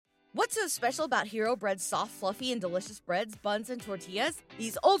What's so special about Hero Bread's soft, fluffy, and delicious breads, buns, and tortillas?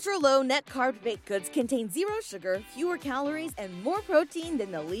 These ultra-low net-carb baked goods contain zero sugar, fewer calories, and more protein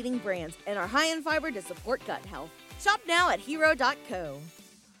than the leading brands, and are high in fiber to support gut health. Shop now at hero.co.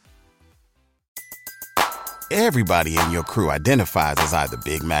 Everybody in your crew identifies as either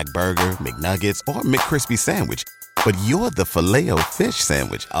Big Mac Burger, McNuggets, or McCrispy Sandwich. But you're the Filet-O-Fish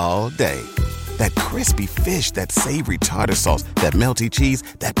Sandwich all day. That crispy fish, that savory tartar sauce, that melty cheese,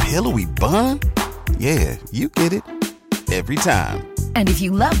 that pillowy bun. Yeah, you get it. Every time. And if you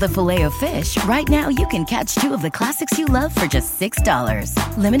love the Filet-O-Fish, right now you can catch two of the classics you love for just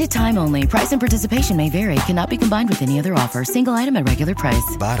 $6. Limited time only. Price and participation may vary. Cannot be combined with any other offer. Single item at regular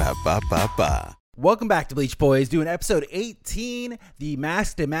price. Ba-da-ba-ba-ba. Welcome back to Bleach Boys, doing episode 18, the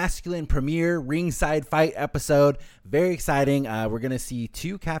Masked and Masculine premiere ringside fight episode. Very exciting. We're going to see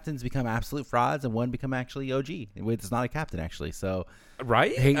two captains become absolute frauds and one become actually OG. It's not a captain, actually. So,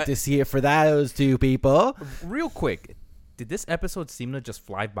 right? Hate to see it for those two people. Real quick, did this episode seem to just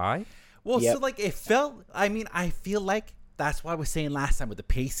fly by? Well, So like it felt, I feel like that's what I was saying last time with the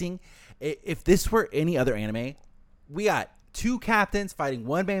pacing. If this were any other anime, we got two captains fighting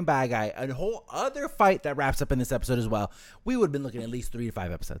one man bad guy, a whole other fight that wraps up in this episode as well. We would have been looking at least 3 to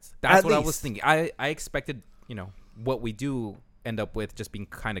 5 episodes. That's what I was thinking. I expected, what we do end up with just being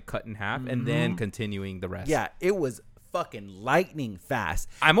kind of cut in half and then continuing the rest. Yeah, it was fucking lightning fast.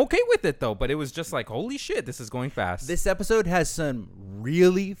 I'm okay with it though, but it was just like, holy shit, this is going fast. This episode has some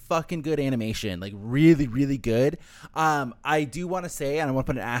really fucking good animation, like really, really good. I do want to say, and I want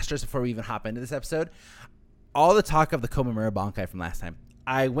to put an asterisk before we even hop into this episode, all the talk of the Komamura Bankai from last time,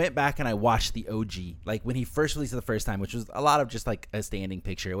 I went back and I watched the OG, like when he first released it the first time, which was a lot of just like a standing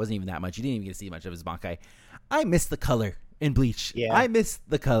picture. It wasn't even that much. You didn't even get to see much of his Bankai. I missed the color in Bleach. Yeah, I missed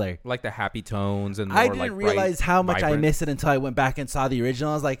the color, like the happy tones, and more I didn't realize how much vibrant. I missed it until I went back and saw the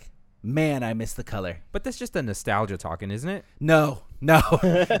original. I was like, man, I missed the color. But that's just a nostalgia talking, isn't it? No,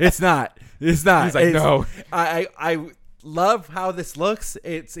 it's not. It's not. He's like, no. I love how this looks.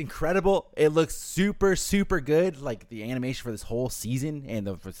 It's incredible. It looks super, super good. Like the animation for this whole season and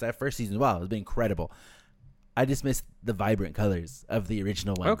that first season as well has been incredible. I just missed the vibrant colors of the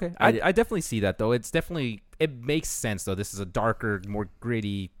original one. Okay. I definitely see that though. It makes sense though. This is a darker, more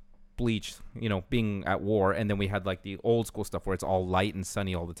gritty Bleach, being at war. And then we had like the old school stuff where it's all light and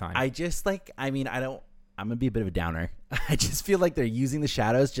sunny all the time. I'm going to be a bit of a downer. I just feel like they're using the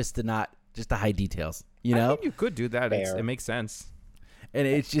shadows just to hide details. I think you could do that. It makes sense. And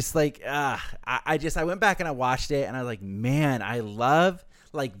it's just like, I went back and I watched it and I was like, man, I love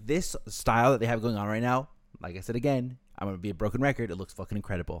like this style that they have going on right now. Like I said, again, I'm going to be a broken record. It looks fucking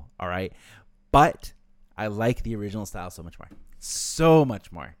incredible. All right. But I like the original style so much more. So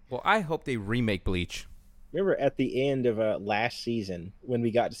much more. Well, I hope they remake Bleach. Remember at the end of last season when we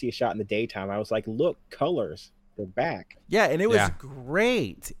got to see a shot in the daytime, I was like, look, colors. They're back. Yeah, and it was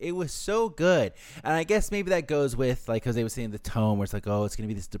great. It was so good. And I guess maybe that goes with, like, because they were saying the tone where it's like, oh, it's going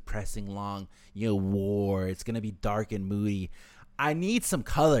to be this depressing, long, war. It's going to be dark and moody. I need some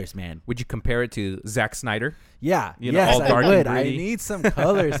colors, man. Would you compare it to Zack Snyder? Yeah. All dark I would. and gritty? I need some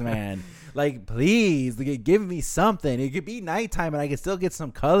colors, man. Like, please, give me something. It could be nighttime and I could still get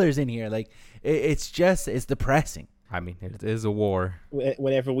some colors in here. Like, it's depressing. I mean, it is a war.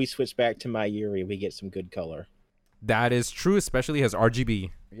 Whenever we switch back to My Yuri, we get some good color. That is true, especially as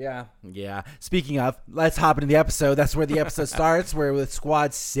RGB. Yeah. Speaking of, let's hop into the episode. That's where the episode starts. We're with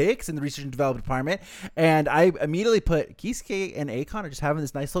Squad 6 in the Research and Development Department. And I immediately put Kisuke and Akon are just having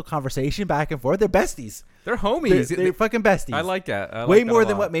this nice little conversation back and forth. They're besties. They're homies. They're fucking besties. I like that. Way more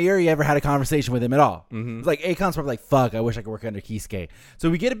than what Mayuri ever had a conversation with him at all. Mm-hmm. It's like Akon's probably like, fuck, I wish I could work under Kisuke.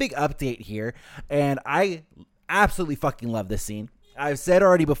 So we get a big update here. And I absolutely fucking love this scene. I've said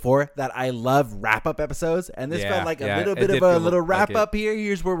already before that I love wrap-up episodes, and this felt like a little bit of a little wrap-up here.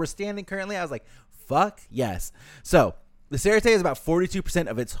 Here's where we're standing currently. I was like, fuck yes. So the Serite is about 42%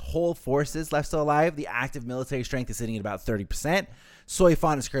 of its whole forces left still alive. The active military strength is sitting at about 30%.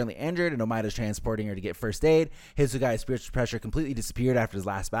 Soifon is currently injured, and Omaida's transporting her to get first aid. Hizugai's spiritual pressure completely disappeared after his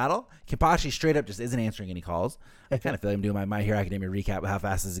last battle. Kenpachi straight up just isn't answering any calls. I kind of feel like I'm doing my Hero Academia recap of how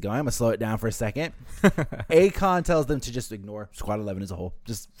fast this is going. I'm going to slow it down for a second. Akon tells them to just ignore Squad 11 as a whole.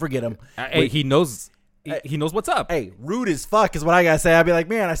 Just forget him. Hey, he knows what's up. Hey, rude as fuck is what I got to say. I'd be like,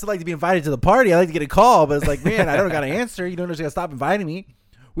 man, I still like to be invited to the party. I like to get a call, but it's like, man, I don't got to answer. You don't just got to stop inviting me.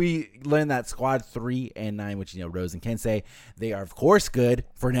 We learned that Squad 3 and 9, which, Rose and Kensei, they are, of course, good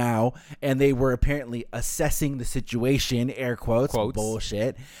for now. And they were apparently assessing the situation, air quotes.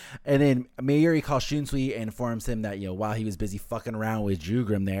 Bullshit. And then Mayuri calls Shunsui and informs him that, while he was busy fucking around with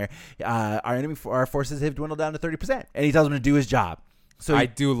Jugrim there, our forces have dwindled down to 30%. And he tells him to do his job. So I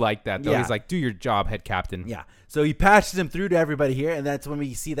do like that, though. Yeah. He's like, do your job, head captain. Yeah. So he patches him through to everybody here, and that's when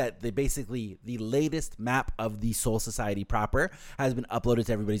we see that the latest map of the Soul Society proper has been uploaded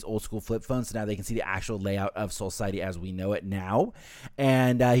to everybody's old school flip phones. So now they can see the actual layout of Soul Society as we know it now.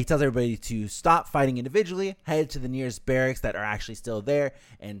 And he tells everybody to stop fighting individually, head to the nearest barracks that are actually still there,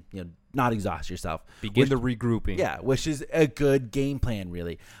 and not exhaust yourself. Begin the regrouping. Yeah, which is a good game plan,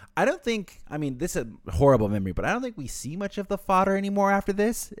 really. This is a horrible memory, but I don't think we see much of the fodder anymore after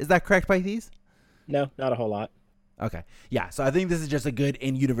this. Is that correct, Pythes? No, not a whole lot. Okay. Yeah, so I think this is just a good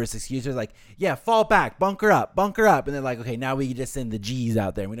in-universe excuse. It's like, yeah, fall back, bunker up. And they're like, okay, now we can just send the G's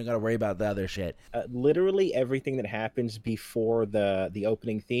out there. We don't got to worry about the other shit. Literally everything that happens before the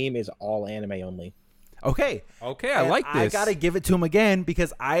opening theme is all anime only. Okay, I like this. I got to give it to him again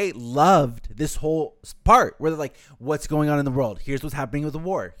because I loved this whole part where they're like, what's going on in the world? Here's what's happening with the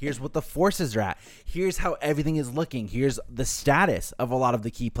war. Here's what the forces are at. Here's how everything is looking. Here's the status of a lot of the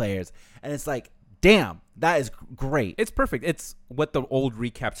key players. And it's like, damn, that is great. It's perfect. It's what the old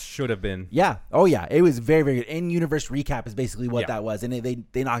recaps should have been. Yeah. Oh, yeah. It was very, very good. In-universe recap is basically what that was, and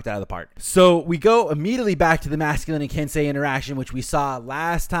they knocked it out of the park. So we go immediately back to the masculine and Kensei interaction, which we saw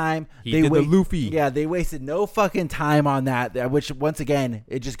last time. He did the Luffy. Yeah, they wasted no fucking time on that, which, once again,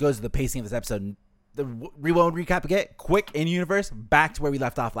 it just goes to the pacing of this episode. The rewind recap again, quick in-universe, back to where we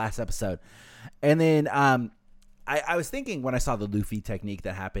left off last episode. And then I was thinking when I saw the Luffy technique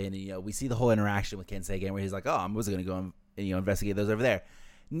that happened, and, we see the whole interaction with Kensei again where he's like, oh, I was going to go and investigate those over there.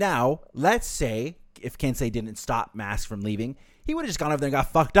 Now, let's say if Kensei didn't stop Mask from leaving, he would have just gone over there and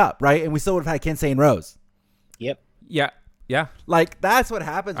got fucked up, right? And we still would have had Kensei and Rose. Yep. Yeah. Like, that's what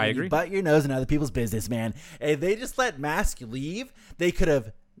happens when I agree. you butt your nose in other people's business, man. If they just let Mask leave, they could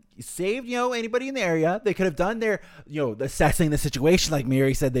have saved, anybody in the area. They could have done their, assessing the situation like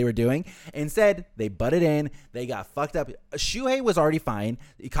Miri said they were doing. Instead, they butted in. They got fucked up. Shuhei was already fine.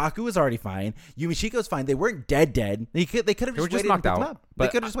 Ikaku was already fine. Yumichiko's fine. They weren't dead. They could have just waited and picked them up. They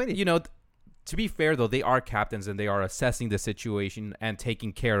could have just waited. To be fair, though, they are captains and they are assessing the situation and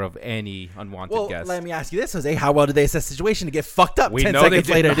taking care of any unwanted guests. Let me ask you this, Jose. How well did they assess the situation to get fucked up we 10 know seconds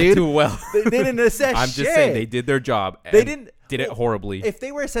they did later, not dude? do well. They didn't assess I'm shit. just saying they did their job. They did it horribly. If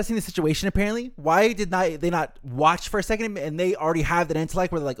they were assessing the situation, apparently, why did they not watch for a second and they already have that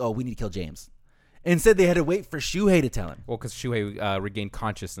intellect where they're like, oh, we need to kill James? Instead, they had to wait for Shuhei to tell him. Well, because Shuhei regained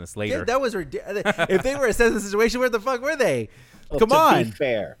consciousness later. Yeah, that was if they were assessing the situation, where the fuck were they? Well, Come on.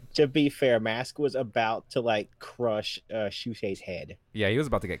 To be fair, Mask was about to crush Shuhei's head. Yeah, he was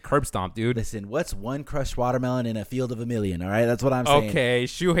about to get curb stomped, dude. Listen, what's one crushed watermelon in a field of a million? All right, that's what I'm saying. Okay,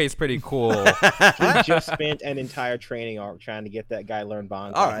 Shuhei's pretty cool. He just spent an entire training arc trying to get that guy learn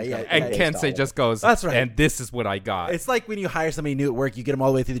Bankai. All right, yeah. And Kensei just goes, that's right. And this is what I got. It's like when you hire somebody new at work, you get them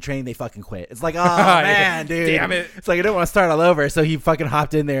all the way through the training, they fucking quit. It's like, oh man, dude, damn it. It's like I don't want to start all over, so he fucking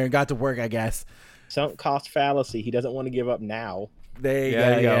hopped in there and got to work, I guess. Sunk cost fallacy. He doesn't want to give up now.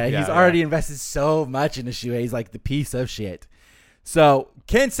 Yeah. He's already invested so much into Shuhei. He's like the piece of shit. So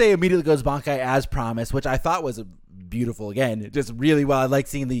Kensei immediately goes Bankai as promised, which I thought was beautiful. Again, just really well. I like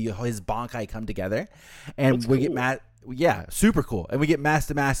seeing his Bankai come together, and we get Matt. Yeah, super cool. And we get Mask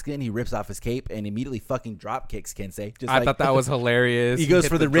to Mask in. He rips off his cape and immediately fucking drop kicks Kensei. I thought that was hilarious. He goes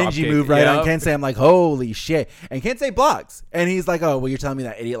for the Renji move right on Kensei. I'm like, holy shit. And Kensei blocks. And he's like, oh, well, you're telling me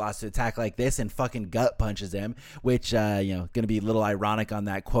that idiot lost to attack like this, and fucking gut punches him, which, going to be a little ironic on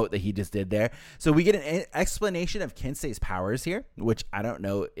that quote that he just did there. So we get an explanation of Kensei's powers here, which I don't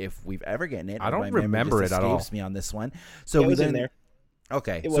know if we've ever gotten it. I don't remember it at all. Escapes me on this one. So it was in there.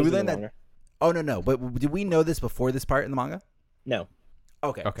 Okay. So we learned that. Longer. Oh, no. But did we know this before this part in the manga? No.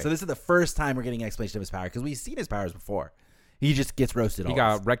 Okay. So this is the first time we're getting an explanation of his power, because we've seen his powers before. He just gets roasted. He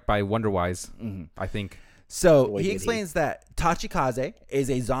got wrecked by Wonderwise, I think. So he explains that Tachikaze is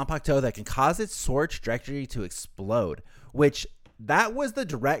a Zanpakuto that can cause its sword trajectory to explode, which that was the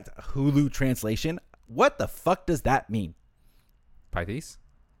direct Hulu translation. What the fuck does that mean? Pythes?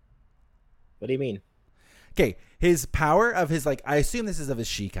 What do you mean? Okay, his power of his, I assume this is of his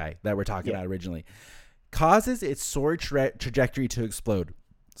Shikai that we're talking about originally, causes its sword trajectory to explode.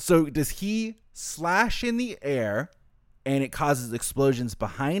 So does he slash in the air and it causes explosions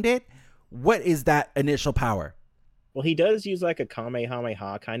behind it? What is that initial power? Well, he does use a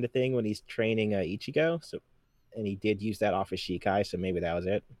Kamehameha kind of thing when he's training Ichigo. And he did use that off his Shikai, so maybe that was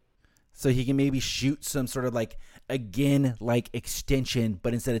it. So he can maybe shoot some sort of extension,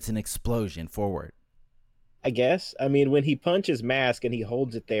 but instead it's an explosion forward. I guess. I mean, when he punches Mask and he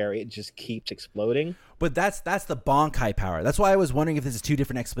holds it there, it just keeps exploding. But that's the Bankai power. That's why I was wondering if this is two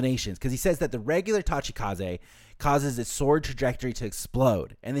different explanations. Because he says that the regular Tachikaze causes its sword trajectory to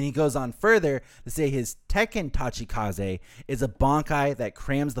explode. And then he goes on further to say his Tekken Tachikaze is a Bankai that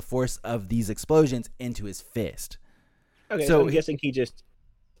crams the force of these explosions into his fist. Okay, so I'm guessing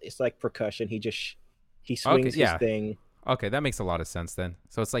it's like percussion. He swings his thing. Okay, that makes a lot of sense then.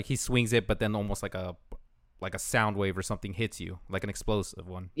 So it's like he swings it, but then almost like a sound wave or something hits you, like an explosive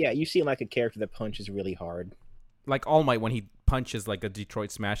one. Yeah, you seem like a character that punches really hard. Like All Might when he punches like a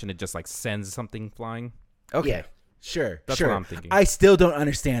Detroit Smash and it just like sends something flying. Okay. Yeah. Sure. That's what I'm thinking. I still don't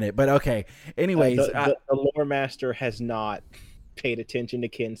understand it, but okay. Anyways. The lore master has not paid attention to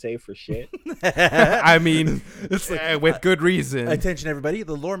Kensei for shit. I mean, it's like, with good reason. Attention, everybody.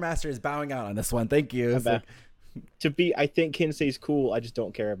 The lore master is bowing out on this one. Thank you. I think Kensei's cool. I just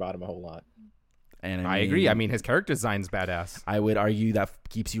don't care about him a whole lot. And I agree. I mean, his character design's badass. I would argue that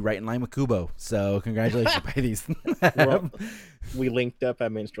keeps you right in line with Kubo. So congratulations, by these. Well, we linked up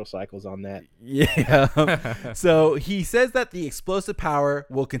at Minstrel Cycles on that. Yeah. So he says that the explosive power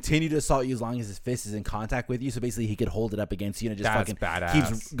will continue to assault you as long as his fist is in contact with you. So basically, he could hold it up against you and it just fucking badass.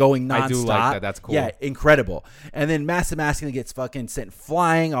 keeps going nonstop. I do like that. That's cool. Yeah, incredible. And then Massive Masculine gets fucking sent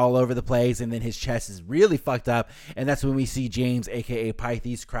flying all over the place, and then his chest is really fucked up. And that's when we see James, aka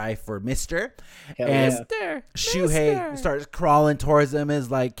Pythes, cry for Mister. And Shuhei starts crawling towards him, is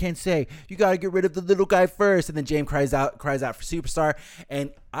like, Kensei, you gotta get rid of the little guy first. And then James cries out for Superstar.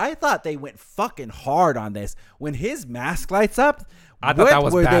 And I thought they went fucking hard on this. When his mask lights up, I thought that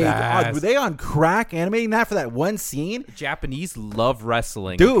was badass. Were they on crack animating that for that one scene? Japanese love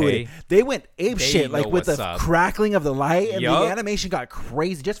wrestling, dude. Okay? They went ape shit, like with the crackling of the light, and the animation got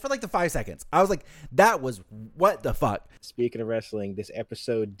crazy just for like the 5 seconds. I was like, that was what the fuck. Speaking of wrestling, this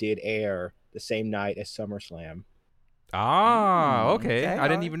episode did air the same night as SummerSlam. Okay. I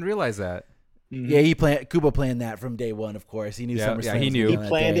didn't even realize that. Mm-hmm. Yeah, Kubo planned that from day one, of course. He knew SummerSlam. Yeah, he knew. He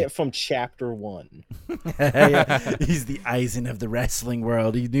planned it from chapter 1. He's the Eisen of the wrestling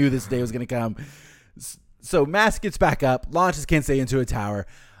world. He knew this day was going to come. So Mask gets back up, launches Kensei into a tower,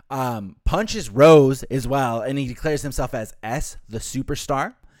 punches Rose as well, and he declares himself as S, the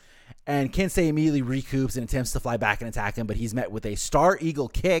superstar. And Kensei immediately recoups and attempts to fly back and attack him, but he's met with a Star Eagle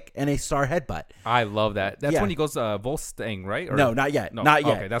kick and a Star Headbutt. I love that. That's when he goes Volstang, right? Or... No, not yet. No. Not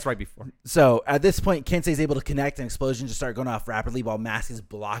yet. Okay, that's right before. So at this point, Kensei's able to connect and explosions just start going off rapidly while Mask is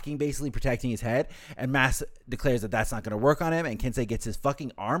blocking, basically protecting his head. And Mask declares that that's not going to work on him, and Kensei gets his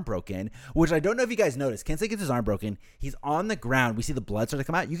fucking arm broken, which I don't know if you guys noticed. Kensei gets his arm broken. He's on the ground. We see the blood start to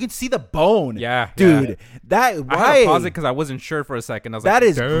come out. You can see the bone. Yeah. Dude. I had to pause it because I wasn't sure for a second. I was that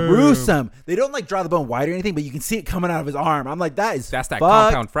is gruesome. They don't like draw the bone wide or anything, but you can see it coming out of his arm. I'm like, that's that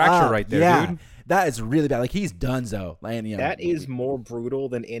compound fracture right there, dude. That is really bad. Like, he's donezo. That is more brutal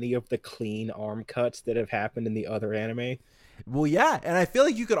than any of the clean arm cuts that have happened in the other anime. Well, yeah, and I feel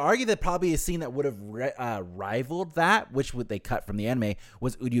like you could argue that probably a scene that would have rivaled that, which they cut from the anime,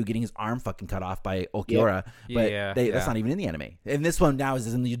 was Uryu getting his arm fucking cut off by Okiura. But that's not even in the anime. And this one now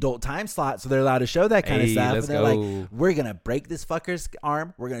is in the adult time slot, so they're allowed to show that kind of stuff. And they're like, we're going to break this fucker's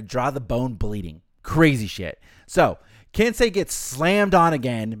arm. We're going to draw the bone bleeding. Crazy shit. So Kensei gets slammed on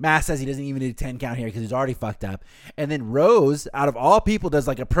again. Mask says he doesn't even need a 10 count here because he's already fucked up. And then Rose, out of all people, does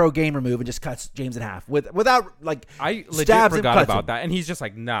like a pro gamer move and just cuts James in half without like. I legit forgot about that, and he's just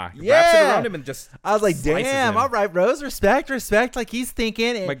like, nah. Wraps it around him and just. I was like, damn, all right, Rose, respect. Like he's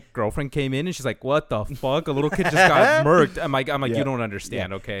thinking. My girlfriend came in and she's like, what the fuck? A little kid just got murked. I'm like, you don't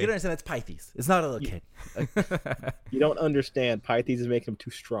understand, okay? You don't understand. That's Pythes. It's not a little kid. You don't understand. Pythes is making him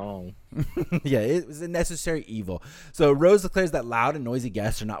too strong. Yeah, it was a necessary evil. So Rose declares that loud and noisy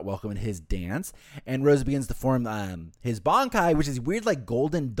guests are not welcome in his dance, and Rose begins to form his Bankai, which is weird, like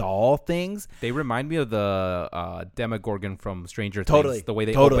golden doll things. They remind me of the Demogorgon from Stranger Things. The way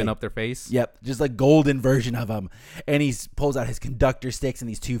they open up their face. Yep, just like golden version of him. And he pulls out his conductor sticks, and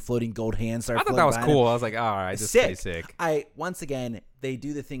these two floating gold hands start. I thought that was cool. I was like, all right, this is pretty sick. Once again, they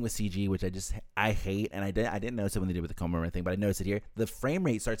do the thing with CG, which I hate, and I didn't notice it when they did with the Coma thing, but I noticed it here. The frame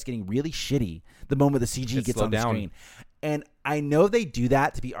rate starts getting really shitty the moment the CG gets on the screen. And I know they do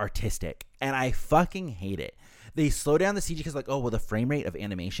that to be artistic, and I fucking hate it. They slow down the CG because like, oh, well, the frame rate of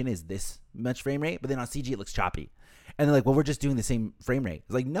animation is this much frame rate, but then on CG it looks choppy. And they're like, well, we're just doing the same frame rate.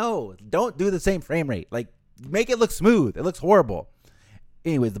 It's like, no, don't do the same frame rate. Like, make it look smooth. It looks horrible.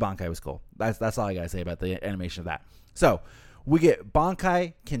 Anyways, the Bankai was cool. That's all I gotta say about the animation of that. So we get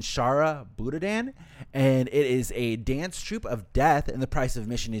Bankai Kinshara Budodan, And it is a dance troupe of death, and the price of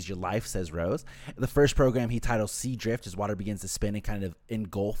admission is your life, says Rose. The first program he titles Sea Drift, as water begins to spin and kind of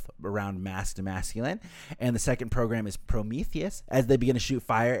engulf around Mask to Masculine. And the second program is Prometheus, as they begin to shoot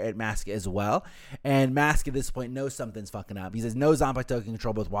fire at Mask as well. And Mask at this point knows something's fucking up. He says no Zanpakuto can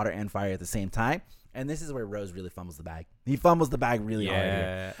control both water and fire at the same time. And this is where Rose really fumbles the bag. He fumbles the bag really hard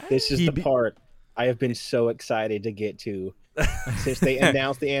here. This is the part I have been so excited to get to since they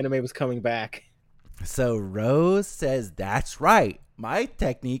announced the anime was coming back. So Rose says, that's right. My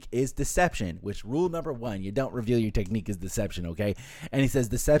technique is deception, which rule number 1, you don't reveal your technique is deception, okay? And he says,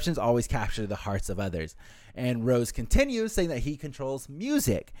 deceptions always capture the hearts of others. And Rose continues saying that he controls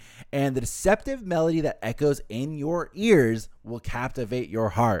music. And the deceptive melody that echoes in your ears will captivate your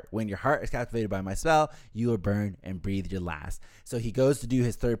heart. When your heart is captivated by my spell, you will burn and breathe your last. So he goes to do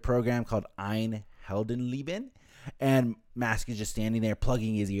his third program called Ein Heldenleben. And Mask is just standing there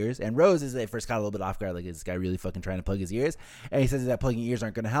plugging his ears. And Rose is at first caught a little bit off guard, like, is this guy really fucking trying to plug his ears? And he says that plugging ears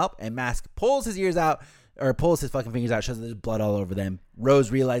aren't going to help. And Mask pulls his ears out, or pulls his fucking fingers out, shows that there's blood all over them. Rose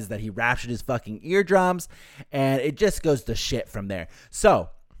realizes that he raptured his fucking eardrums, and it just goes to shit from there.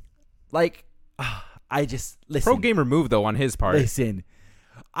 So, like, I just, listen. Pro gamer move, though, on his part. Listen,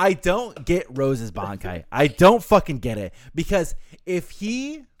 I don't get Rose's Bankai. I don't fucking get it. Because if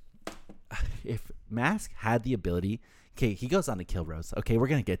Mask had the ability, okay, he goes on to kill Rose. Okay, we're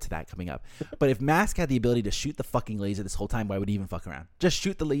going to get to that coming up. But if Mask had the ability to shoot the fucking laser this whole time, why would he even fuck around? Just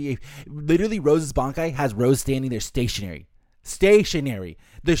shoot the laser. Literally, Rose's Bankai has Rose standing there stationary. Stationary.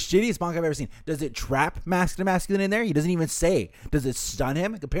 The shittiest Bankai I've ever seen. Does it trap Mask to Masculine in there? He doesn't even say. Does it stun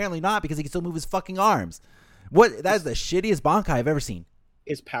him? Apparently not, because he can still move his fucking arms. That is the shittiest Bankai I've ever seen.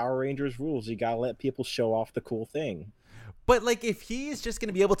 It's Power Rangers rules. You got to let people show off the cool thing. But, like, if he's just going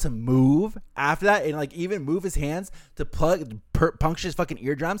to be able to move after that and, like, even move his hands to puncture his fucking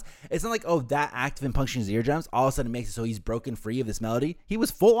eardrums, it's not like, oh, that act of him puncturing his eardrums all of a sudden makes it so he's broken free of this melody. He was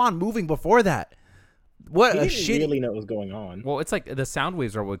full on moving before that. What he didn't really know what was going on. Well, it's like the sound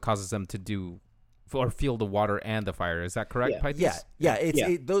waves are what causes them to do or feel the water and the fire. Is that correct, Python?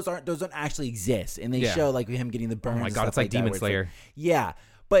 Yeah. Those don't actually exist. And they show, like, him getting the burns. Oh, my God, it's like Demon Slayer. Yeah,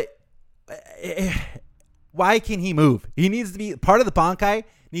 but... why can he move? He needs to be part of the Bankai.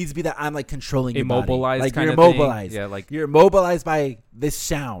 Needs to be that I'm like controlling your immobilized, body. Like kind you're of immobilized. Thing. Yeah, like you're immobilized by this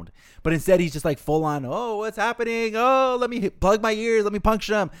sound. But instead, he's just like full on. Oh, what's happening? Oh, let me plug my ears. Let me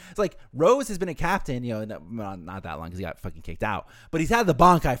puncture them. It's like Rose has been a captain. You know, not that long because he got fucking kicked out. But he's had the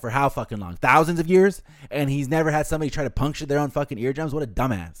Bankai for how fucking long? Thousands of years, and he's never had somebody try to puncture their own fucking eardrums. What a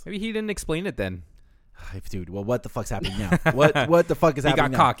dumbass. Maybe he didn't explain it then. Dude, well, what the fuck's happening now? What the fuck is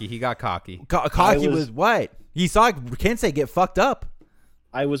happening now? He got cocky. Cocky was what? He saw Kensei get fucked up.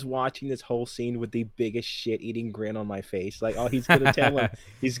 I was watching this whole scene with the biggest shit-eating grin on my face. Like, oh, he's gonna tell him.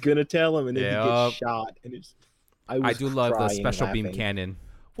 He's gonna tell him, and then he gets shot. And I do love the special beam cannon.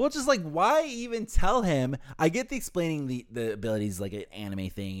 Well, just like, why even tell him? I get the explaining the abilities like an anime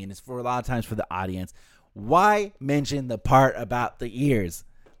thing, and it's for a lot of times for the audience. Why mention the part about the ears?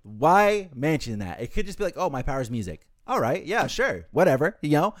 Why mention that? It could just be like, oh, my power's music. All right, yeah, sure, whatever.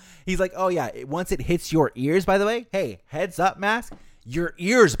 You know, he's like, oh yeah, once it hits your ears, by the way, hey, heads up, Mask, your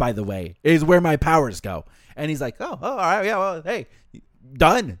ears, by the way, is where my powers go. And he's like, oh, all right, yeah, well, hey,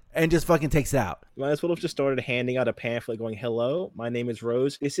 done, and just fucking takes it out. Might as well have just started handing out a pamphlet going, hello, my name is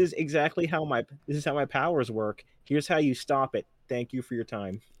Rose. This is how my powers work. Here's how you stop it. Thank you for your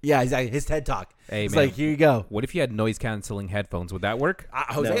time. Yeah, exactly. His TED Talk. Hey, it's man, like, here you go. What if you had noise-canceling headphones? Would that work?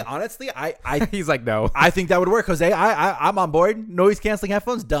 Jose, No. honestly, I He's like, no. I think that would work, Jose. I'm on board. Noise-canceling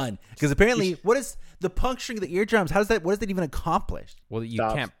headphones, done. Because apparently, what is the puncturing of the eardrums? What does that even accomplish? Well, you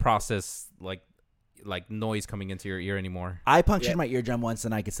can't process, like noise coming into your ear anymore. I punctured my eardrum once,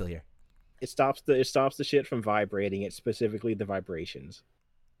 and I could still hear. It stops the shit from vibrating. It's specifically the vibrations.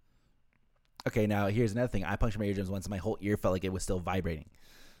 Okay, now here's another thing. I punctured my eardrums once, and my whole ear felt like it was still vibrating.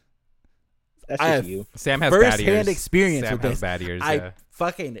 That's I just have you. Sam has bad ears. First-hand experience Sam with has this. bad ears. I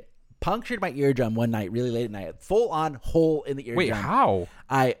fucking punctured my eardrum one night, really late at night. Full-on hole in the eardrum. Wait, how?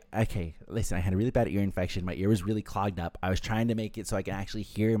 Listen, I had a really bad ear infection. My ear was really clogged up. I was trying to make it so I can actually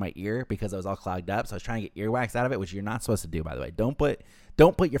hear my ear because I was all clogged up. So I was trying to get earwax out of it, which you're not supposed to do, by the way. Don't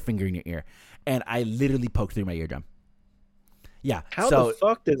put your finger in your ear. And I literally poked through my eardrum. Yeah. How the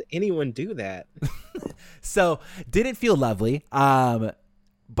fuck does anyone do that? So didn't feel lovely.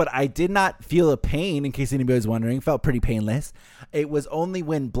 But I did not feel a pain, in case anybody was wondering. Felt pretty painless. It was only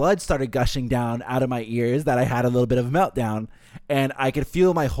when blood started gushing down out of my ears that I had a little bit of a meltdown, and I could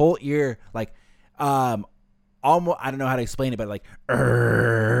feel my whole ear like, almost. I don't know how to explain it, but like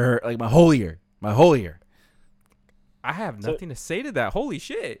my whole ear. I have nothing to say to that. Holy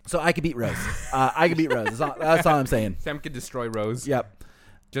shit. So I could beat Rose. I could beat Rose. That's all I'm saying. Sam could destroy Rose. Yep.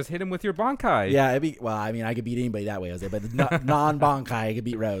 Just hit him with your Bankai. Yeah, I could beat anybody that way, Jose, but non-Bankai, I could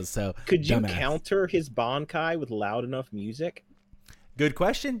beat Rose. So could you counter his Bankai with loud enough music? Good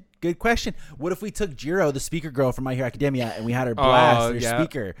question. What if we took Jiro, the speaker girl from My Hero Academia, and we had her blast her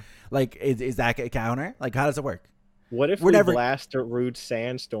speaker? Like, is that a counter? Like, how does it work? What if we blast a rude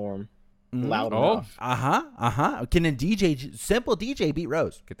sandstorm loud enough? Can a simple DJ beat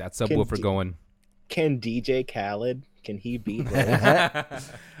Rose? Get that subwoofer going. Can DJ Khaled? Can he beat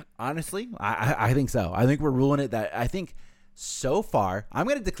Rose? Honestly, I think so. I think we're ruling it. That I think so far, I'm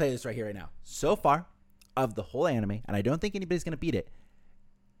going to declare this right here, right now. So far, of the whole anime, and I don't think anybody's going to beat it,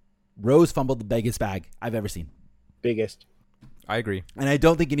 Rose fumbled the biggest bag I've ever seen. Biggest. I agree. And I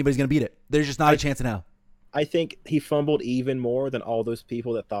don't think anybody's going to beat it. There's just not a chance in hell. I think he fumbled even more than all those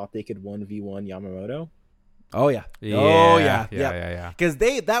people that thought they could 1v1 Yamamoto. Oh yeah. Because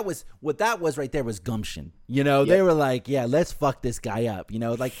that was right there was gumption. You know, they were like, yeah, let's fuck this guy up. You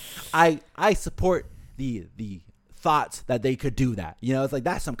know, like I support the thoughts that they could do that. You know, it's like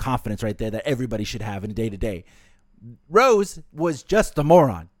that's some confidence right there that everybody should have in day to day. Rose was just a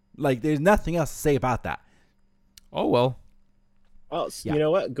moron. Like, there's nothing else to say about that. Oh well. Well, you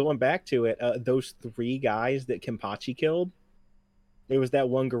know what? Going back to it, those 3 guys that Kenpachi killed. There was that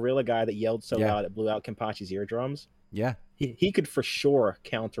one gorilla guy that yelled so loud it blew out Kenpachi's eardrums. Yeah. He could for sure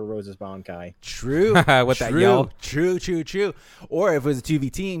counter Rose's Bankai. True. That yell. True. Or if it was a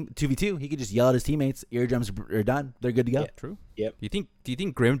 2v2, he could just yell at his teammates. Eardrums are done. They're good to go. Yeah, true. Yep. Do you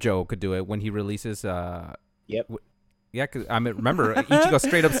think Grimjo could do it when he releases Yep. Yeah, because I mean, remember, Ichigo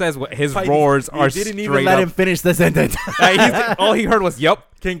straight up says his roars are straight up. He didn't even let him finish the sentence. All he heard was,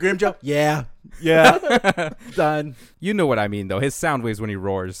 "Yep." King Grimjo? Yeah. Done. You know what I mean, though. His sound waves when he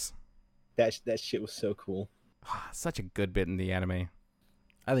roars. That shit was so cool. Such a good bit in the anime.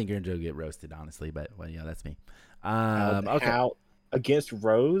 I think Grimjo would get roasted, honestly, but well, yeah, that's me. Okay. How against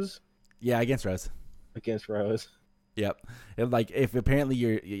Rose? Yeah, against Rose. Against Rose. Yep. If apparently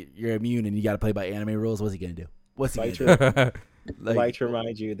you're immune and you got to play by anime rules, what's he gonna do? What's he gonna do? I'd like to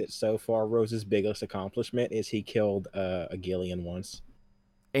remind you that so far Rose's biggest accomplishment is he killed a Gillian once.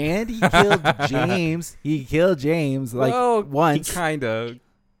 And he killed James. Once. He kind of.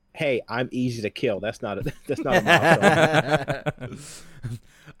 Hey, I'm easy to kill. That's not a milestone.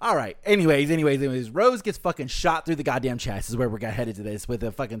 All right. Anyways, Rose gets fucking shot through the goddamn chest is where we're headed to this with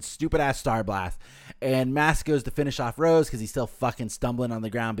a fucking stupid ass star blast. And Mask goes to finish off Rose because he's still fucking stumbling on the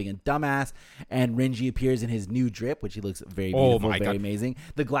ground being a dumbass. And Renji appears in his new drip, which he looks very beautiful, very amazing.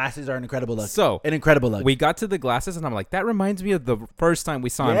 The glasses are an incredible look. An incredible look. We got to the glasses and I'm like, that reminds me of the first time we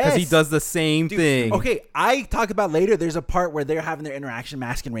saw him because he does the same thing. Okay, I talk about later. There's a part where they're having their interaction,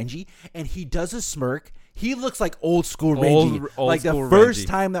 Mask and Renji, and he does a smirk. He looks like old school Renji. Like the first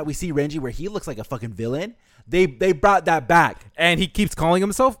time that we see Renji where he looks like a fucking villain, they brought that back. And he keeps calling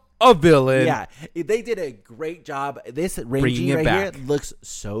himself a villain. Yeah, they did a great job. This Renji right here looks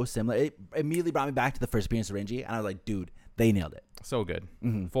so similar. It immediately brought me back to the first appearance of Renji, and I was like, dude, they nailed it. So good.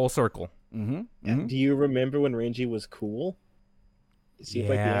 Mm-hmm. Full circle. Mm-hmm. Mm-hmm. Do you remember when Renji was cool? It seems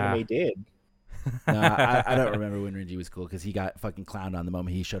like the anime did. No, I don't remember when Renji was cool because he got fucking clowned on the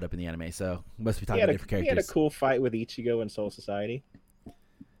moment he showed up in the anime. So must be talking about different characters. He had a cool fight with Ichigo in Soul Society.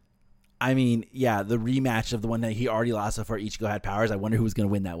 I mean, yeah, the rematch of the one that he already lost before Ichigo had powers. I wonder who was going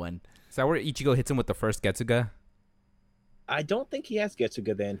to win that one. Is that where Ichigo hits him with the first Getsuga? I don't think he has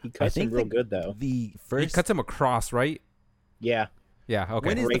Getsuga then. He cuts him real good though. He cuts him across, right? Yeah. Yeah. Okay.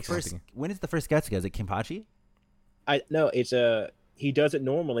 When is the first Getsuga? Is it Kenpachi? No, it's he does it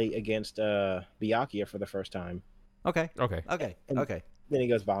normally against Byakuya for the first time. Okay. Then he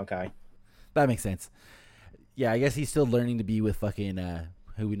goes Bankai. That makes sense. Yeah, I guess he's still learning to be with fucking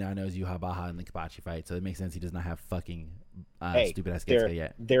who we now know is Yuha in the Kenpachi fight, so it makes sense he does not have fucking stupid ass Getsuga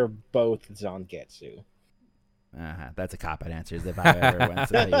yet. They're both Zangetsu. That's a cop-out answer if I've ever went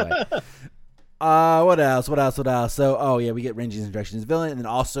to tell you what. What else? So, we get Renji's introduction as villain, and then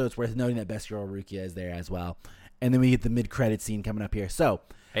also it's worth noting that Best Girl Rukia is there as well. And then we get the mid-credit scene coming up here. So,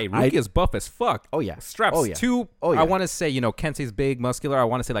 hey, Rukia's buff as fuck. Oh, yeah. Straps I want to say, Kensei's big, muscular. I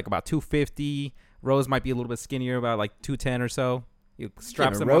want to say like about 250. Rose might be a little bit skinnier, about like 210 or so.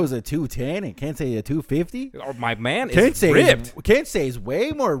 Straps him Rose at 210 and Kensei at 250? Oh, my man is ripped. Kensei's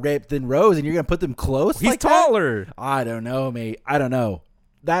way more ripped than Rose, and you're going to put them close He's taller. That? I don't know, mate. I don't know.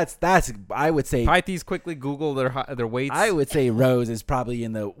 That's I would say. Pythes quickly Google their weights. I would say Rose is probably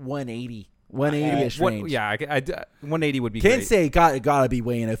in the 180 180 is strange. 180 would be Kensei gotta be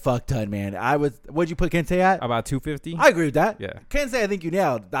weighing a fuck ton, man. What'd you put Kensei at? About 250. I agree with that. Yeah. Kensei, I think you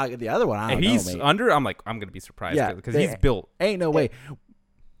nailed. The other one, I don't know, he's mate. under. I'm gonna be surprised because he's built. Ain't no way.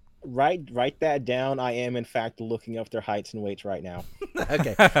 Write that down. I am in fact looking up their heights and weights right now.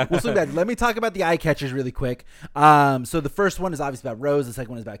 Okay, we'll swing back. Let me talk about the eye catchers really quick. So the first one is obviously about Rose. The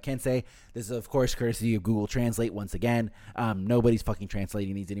second one is about Kensei. This is of course courtesy of Google Translate once again. Nobody's fucking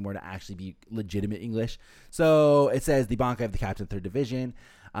translating these anymore to actually be legitimate English. So it says the Bankai of the Captain 3rd Division.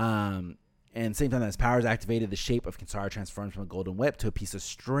 And same time that his power is activated, the shape of Kinsara transforms from a golden whip to a piece of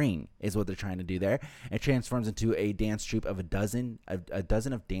string is what they're trying to do there. It transforms into a dance troupe of a dozen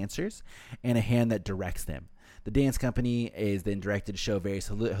of dancers and a hand that directs them. The dance company is then directed to show various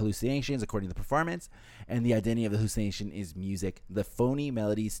hallucinations according to the performance, and the identity of the hallucination is music. The phony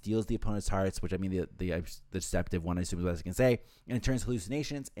melody steals the opponent's hearts, which I mean the deceptive one, I assume is what I can say, and it turns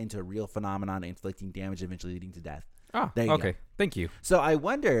hallucinations into a real phenomenon, inflicting damage, eventually leading to death. Oh, okay. Thank you. So I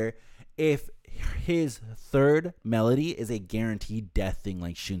wonder if his third melody is a guaranteed death thing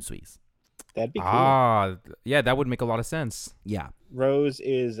like Shunsui's. That'd be cool. Yeah, that would make a lot of sense. Yeah. Rose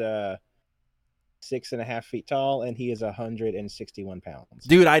is 6.5 feet tall, and he is 161 pounds.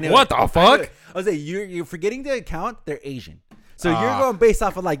 Dude, I know. What the fuck? I was like, you're forgetting to account they're Asian. So you're going based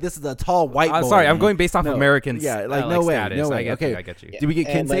off of like this is a tall white boy. Sorry, I'm going based off Americans. Yeah, like no way, status. no way. I Okay, get you. Did we get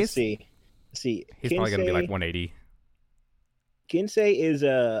Kensei? Let's see. He's probably gonna be like 180. Kensei is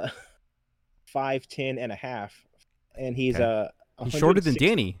 5'10 and a half, and he's he's shorter than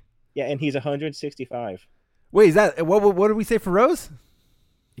Danny. Yeah, and he's 165. Wait, is that what did we say for Rose?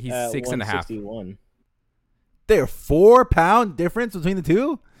 He's 6.5. 161. They're 4 pound difference between the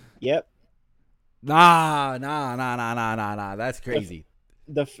two. Yep. Nah. That's crazy.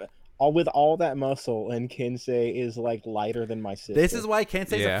 With all that muscle, and Kensei is like lighter than my sister. This is why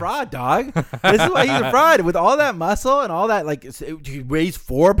Kensei's a fraud, dog. This is why he's a fraud. With all that muscle and all that, like he weighs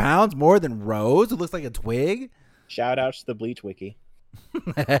 4 pounds more than Rose, who looks like a twig. Shout out to the Bleach Wiki.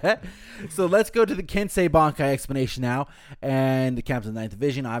 So let's go to the Kensei Bankai explanation now. And the Captain of the 9th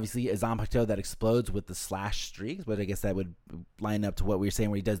Division obviously is Zanpakuto that explodes with the slash streaks, but I guess that would line up to what we were saying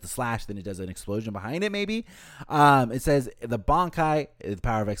where he does the slash, then he does an explosion behind it maybe. It says the Bankai, the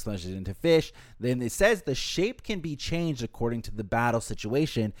power of explosion into fish. Then it says the shape can be changed according to the battle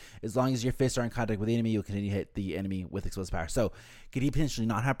situation. As long as your fists are in contact with the enemy, you'll continue to hit the enemy with explosive power. So could he potentially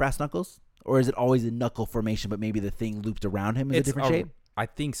not have brass knuckles? Or is it always a knuckle formation, but maybe the thing looped around him is a different shape? I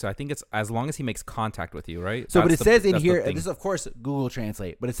think so. I think it's as long as he makes contact with you, right? So, but it says in here, this is of course Google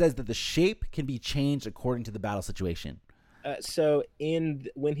Translate, but it says that the shape can be changed according to the battle situation. So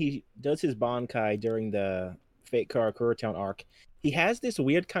when he does his Bankai during the Fate Karakura Town arc, he has this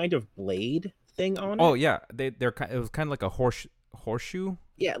weird kind of blade thing on it. Oh yeah, it was kind of like a horseshoe.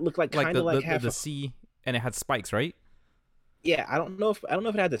 Yeah, it looked like kind of like half the sea, and it had spikes, right? Yeah, I don't know if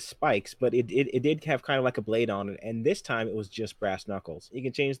it had the spikes, but it did have kind of like a blade on it, and this time it was just brass knuckles. You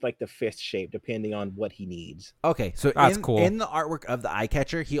can change like the fist shape depending on what he needs. Okay, so that's cool. In the artwork of the eye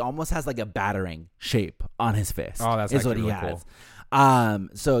catcher, he almost has like a battering shape on his fist. Oh, that's what he really has. Cool.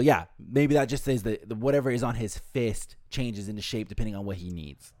 So yeah, maybe that just says that whatever is on his fist changes into shape depending on what he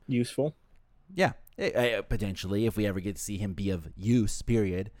needs. Useful. Yeah, potentially if we ever get to see him be of use.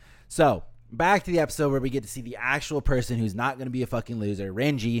 Period. So. Back to the episode where we get to see the actual person who's not going to be a fucking loser,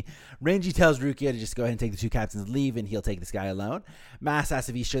 Renji. Renji tells Rukia to just go ahead and take the two captains and leave, and he'll take this guy alone. Mask asks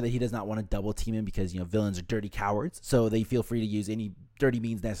if he's sure that he does not want to double team him because, villains are dirty cowards, so they feel free to use any dirty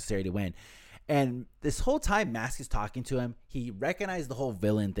means necessary to win. And this whole time Mask is talking to him, he recognized the whole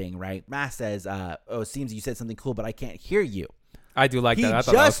villain thing, right? Mask says, it seems you said something cool, but I can't hear you. I do like that. I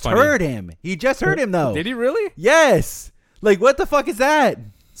thought He that was just funny. heard him. He just heard him, though. Did he really? Yes. Like, what the fuck is that?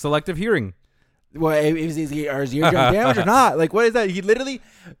 Selective hearing. Well, is his eardrum damaged or not? Like, what is that? He literally,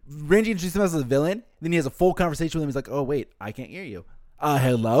 Renji introduced himself as a villain. Then he has a full conversation with him. He's like, "Oh wait, I can't hear you.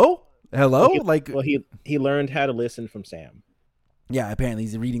 Hello." He learned how to listen from Sam. Yeah, apparently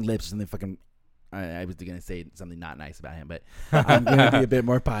he's reading lips or something fucking. I was gonna say something not nice about him, but I'm gonna be a bit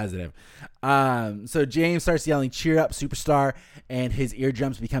more positive. So James starts yelling, "Cheer up, superstar!" and his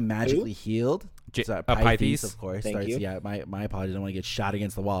eardrums become magically healed. Pythes, of course. Thank you. Yeah, my apologies. I don't want to get shot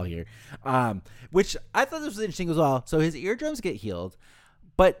against the wall here. Which I thought this was interesting as well. So his eardrums get healed,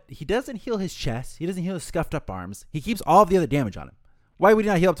 but he doesn't heal his chest. He doesn't heal his scuffed up arms. He keeps all of the other damage on him. Why would he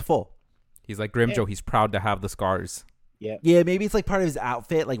not heal up to full? He's like Grimjo. He's proud to have the scars. Yeah. Yeah, maybe it's like part of his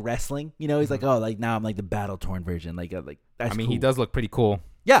outfit, like wrestling. He's like, oh, like now I'm like the battle torn version. Like that's cool. He does look pretty cool.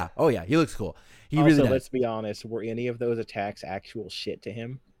 Yeah. Oh yeah, he looks cool. He also, really does. Let's be honest. Were any of those attacks actual shit to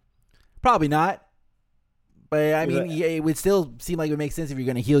him? Probably not. But I mean, it would still seem like it would make sense if you're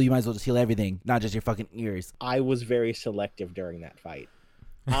going to heal. You might as well just heal everything, not just your fucking ears. I was very selective during that fight.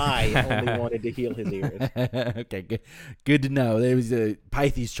 I only wanted to heal his ears. Okay, good to know. It was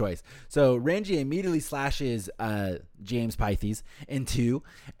Pythes' choice. So Renji immediately slashes James Pythes in two,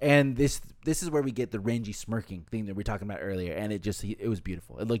 and this is where we get the Renji smirking thing that we were talking about earlier, and it was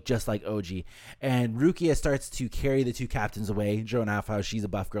beautiful. It looked just like OG. And Rukia starts to carry the two captains away, showing off how she's a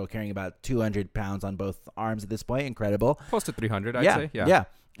buff girl carrying about 200 pounds on both arms at this point. Incredible. Close to 300, I'd say. Yeah.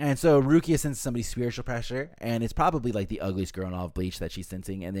 And so Rukia senses somebody's spiritual pressure, and it's probably like the ugliest girl in all of Bleach that she's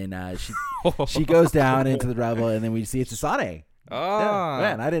sensing. And then she goes down into the rubble, and then we see it's Asane. Oh, yeah,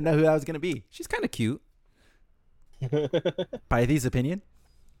 man, I didn't know who that was going to be. She's kind of cute. Pythes' opinion?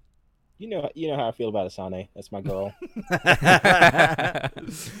 You know how I feel about Asane. That's my girl.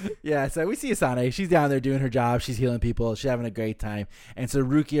 Yeah, so we see Asane. She's down there doing her job. She's healing people. She's having a great time. And so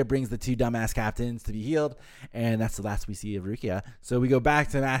Rukia brings the two dumbass captains to be healed. And that's the last we see of Rukia. So we go back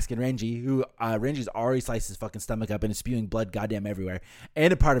to Mask and Renji, who Renji's already sliced his fucking stomach up and is spewing blood goddamn everywhere.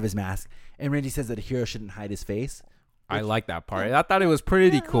 And a part of his mask. And Renji says that a hero shouldn't hide his face. I like that part. I thought it was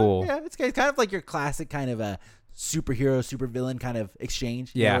pretty cool. Yeah, it's kind of like your classic kind of a superhero, supervillain kind of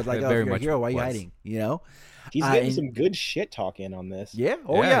exchange. Yeah, like, very if you're much a hero, why are you was. hiding? You know? He's getting some good shit talking on this. Yeah.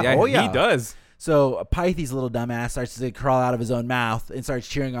 He does. So Pythes' little dumbass starts to crawl out of his own mouth and starts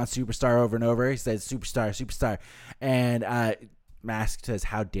cheering on Superstar over and over. He says, "Superstar, Superstar," and Mask says,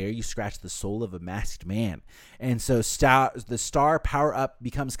 "How dare you scratch the soul of a masked man?" And so the star power up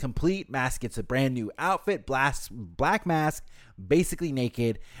becomes complete. Mask gets a brand new outfit, black mask, basically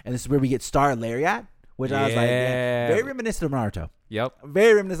naked, and this is where we get Star Lariat, which I was like, damn, very reminiscent of Naruto. Yep.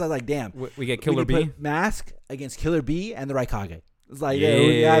 Very reminiscent. I was like, damn. We get Killer B. Put Mask against Killer B and the Raikage. It's like,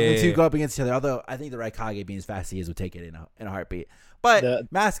 we have the two go up against each other. Although I think the Raikage, being as fast as he is, would take it in a heartbeat.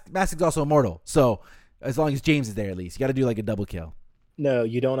 But Mask is also immortal. So as long as James is there, at least. You got to do like a double kill. No,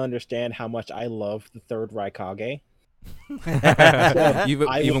 you don't understand how much I love the third Raikage.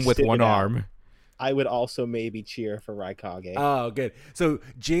 even with one arm. I would also maybe cheer for Raikage. Oh, good. So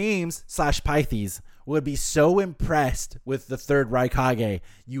James / Pythes would be so impressed with the third Raikage,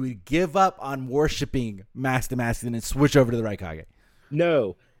 you would give up on worshipping Mask to Mask and then switch over to the Raikage.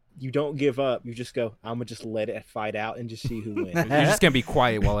 No, you don't give up. You just go, I'm going to just let it fight out and just see who wins. You're just going to be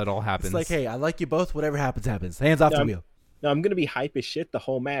quiet while it all happens. It's like, hey, I like you both. Whatever happens, happens. Hands off the wheel. No, I'm going to be hype as shit the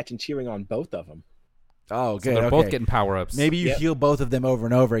whole match and cheering on both of them. Oh, good. So they're both getting power-ups. Maybe you heal both of them over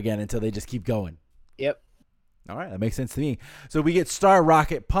and over again until they just keep going. Yep. All right, that makes sense to me. So we get Star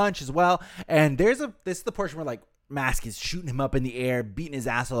Rocket Punch as well, and this is the portion where like Mask is shooting him up in the air, beating his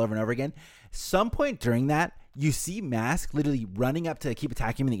ass all over and over again. Some point during that, you see Mask literally running up to keep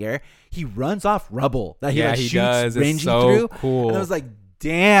attacking him in the air. He runs off rubble that he shoots does. Renji it's so through. Cool. And I was like,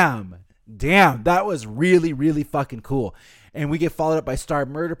 damn, that was really, really fucking cool. And we get followed up by Star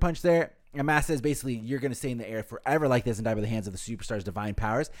Murder Punch there. And Mask says basically, you're going to stay in the air forever like this and die by the hands of the Superstar's divine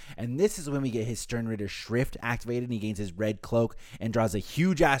powers. And this is when we get his Stern Ritter Shrift activated, and he gains his red cloak and draws a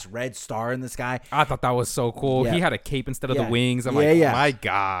huge-ass red star in the sky. I thought that was so cool. Yeah. He had a cape instead of the wings. I'm my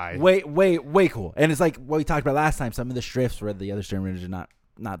God. Way cool. And it's like what we talked about last time. Some of the Shrifts where the other Stern Ritters are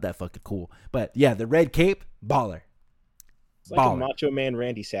not that fucking cool. But yeah, the red cape, baller. It's like a Macho Man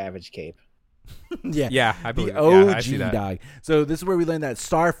Randy Savage cape. Yeah, I believe the OG I see that. dog. So this is where we learn that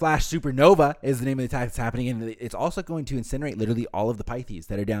Star Flash Supernova is the name of the attack that's happening, and it's also going to incinerate literally all of the Pythes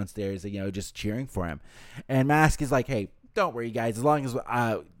that are downstairs, just cheering for him. And Mask is like, "Hey, don't worry, guys. As long as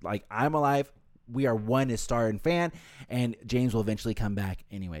I'm alive, we are one as Star and Fan, and James will eventually come back,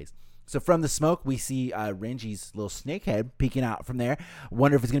 anyways." So from the smoke, we see Renji's little snake head peeking out from there.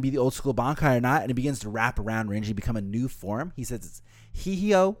 Wonder if it's going to be the old school Bankai or not. And it begins to wrap around Renji, become a new form. He says it's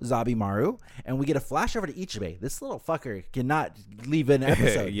Hihio Zabimaru. And we get a flash over to Ichibei. This little fucker cannot leave an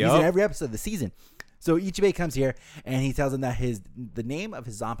episode. Yep. He's in every episode of the season. So Ichibei comes here, and he tells him that the name of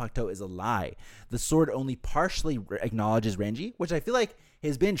his Zanpakuto is a lie. The sword only partially acknowledges Renji, which I feel like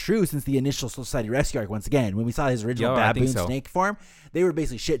has been true since the initial Soul Society rescue arc. Once again, when we saw his original baboon snake form, they were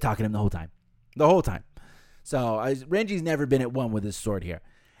basically shit talking him the whole time. So Renji's never been at one with his sword here.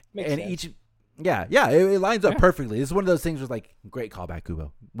 Makes sense. It lines up perfectly. This is one of those things where like great callback,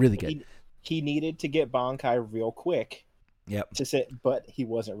 Kubo, really good. He needed to get Bankai real quick. Yep. But he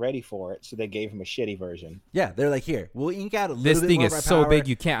wasn't ready for it, so they gave him a shitty version. Yeah, they're like, here, we'll ink out a little this bit thing more is of our so power. big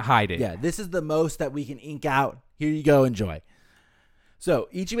you can't hide it. Yeah, this is the most that we can ink out. Here you go, enjoy. So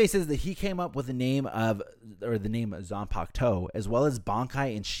Ichibei says that he came up with the name Zanpakuto as well as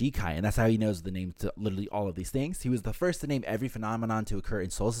Bankai and Shikai, and that's how he knows the name to literally all of these things. He was the first to name every phenomenon to occur in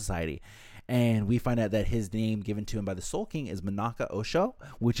Soul Society. And we find out that his name given to him by the Soul King is Manaka Osho,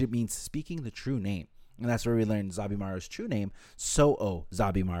 which it means speaking the true name. And that's where we learned Zabimaru's true name, So-O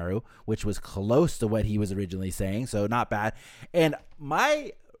Zabimaru, which was close to what he was originally saying, so not bad. And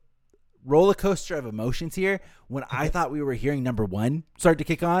my roller coaster of emotions here when I thought we were hearing number 1 start to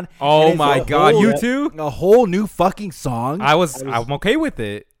kick on. Oh my God, you too? A whole new fucking song. I'm okay with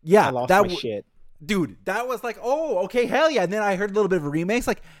it. Yeah, I lost my shit. Dude, that was like, oh, okay, hell yeah. And then I heard a little bit of a remix.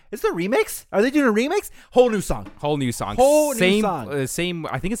 Like, is there a remix? Are they doing a remix? Whole new song. New song. Same.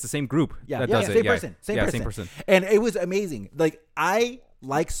 I think it's the same group. Yeah, same person. Same person. And it was amazing. Like, I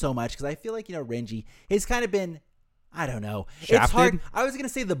like so much because I feel like, Renji has kind of been, I don't know. Shafted? It's hard. I was going to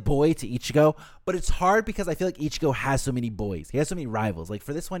say the boy to Ichigo, but it's hard because I feel like Ichigo has so many boys. He has so many rivals. Like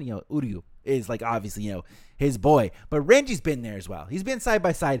for this one, Uryu is like obviously, his boy, but Renji's been there as well. He's been side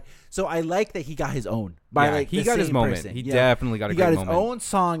by side. So I like that he got his own. He got his moment. He definitely got a great moment. He got his own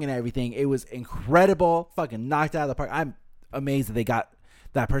song and everything. It was incredible. Fucking knocked out of the park. I'm amazed that they got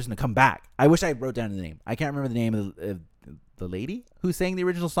that person to come back. I wish I wrote down the name. I can't remember the name of the lady who sang the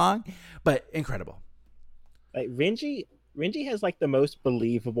original song, but incredible. Like Renji has like the most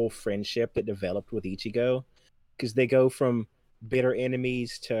believable friendship that developed with Ichigo, because they go from bitter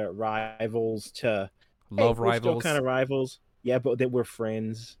enemies to rivals to rivals, still kind of rivals. Yeah, but that we're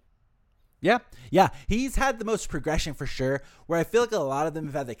friends. Yeah. He's had the most progression for sure. Where I feel like a lot of them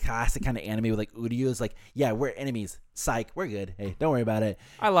have had the classic kind of anime with like Uryu is like, yeah, we're enemies. Psych, we're good. Hey, don't worry about it.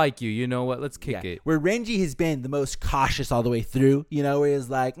 I like you. You know what? Let's kick it. Where Renji has been the most cautious all the way through. Where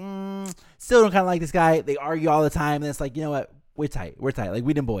he's like, still don't kind of like this guy. They argue all the time, and it's like, you know what? We're tight. Like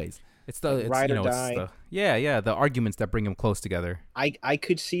we them boys. It's the the arguments that bring them close together. I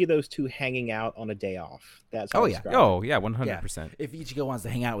could see those two hanging out on a day off. That's 100%. If Ichigo wants to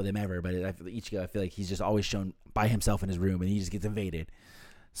hang out with him ever, but Ichigo, I feel like he's just always shown by himself in his room, and he just gets invaded.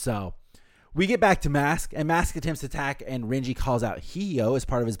 So we get back to Mask, and Mask attempts to attack, and Renji calls out Hiyo as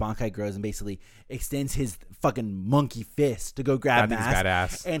part of his Bankai grows and basically extends his fucking monkey fist to go grab Mask.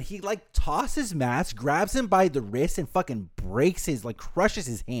 Badass. And he like tosses Mask, grabs him by the wrist, and fucking crushes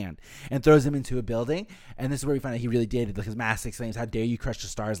his hand and throws him into a building. And this is where we find out he really did, because Mask exclaims, "How dare you crush the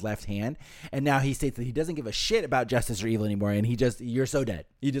star's left hand?" And now he states that he doesn't give a shit about justice or evil anymore, and you're so dead.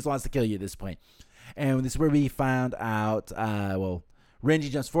 He just wants to kill you at this point. And this is where we found out,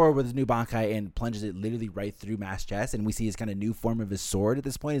 Renji jumps forward with his new Bankai and plunges it literally right through Mask's chest, and we see his kind of new form of his sword at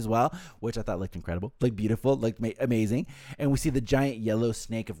this point as well, which I thought looked incredible, looked beautiful, looked amazing. And we see the giant yellow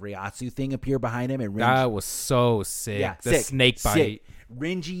snake of Reiatsu thing appear behind him, and Renji, that was so sick. Yeah, the snake bite. Sick.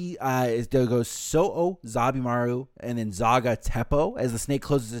 Renji goes So-O Zabimaru and then Zaga Teppo as the snake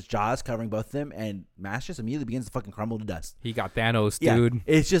closes its jaws, covering both of them, and Mask just immediately begins to fucking crumble to dust. He got Thanos, dude. Yeah,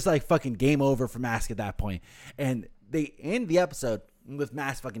 it's just like fucking game over for Mask at that point. And they end the episode with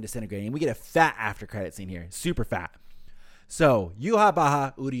Mask fucking disintegrating. We get a fat after credit scene here. Super fat. So, Yuha,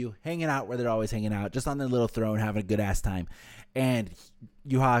 Baha, Uryu hanging out where they're always hanging out, just on their little throne, having a good ass time. And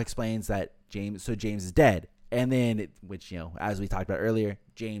Yuha explains that James is dead. And then, which, as we talked about earlier,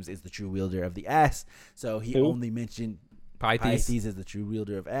 James is the true wielder of the S. So he only mentioned Pythes is the true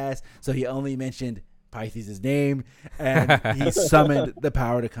wielder of S. So he only mentioned Pythes' name, and he summoned the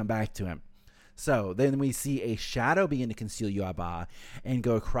power to come back to him. So then we see a shadow begin to conceal Yuaba and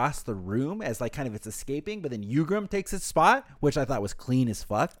go across the room as like kind of it's escaping, but then Yugrim takes its spot, which I thought was clean as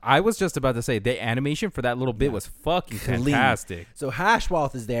fuck. I was just about to say the animation for that little bit was fucking fantastic. So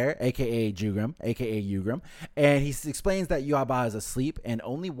Hashwalth is there, aka Yugrim, and he explains that Yuaba is asleep, and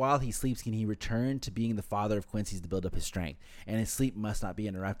only while he sleeps can he return to being the father of Quincy's to build up his strength, and his sleep must not be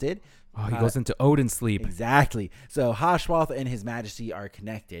interrupted. Oh, he goes into Odin sleep. Exactly. So Hashwalth and His Majesty are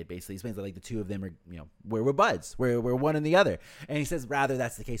connected. Basically, he explains that like the two of them are, we're buds. We're one and the other. And he says rather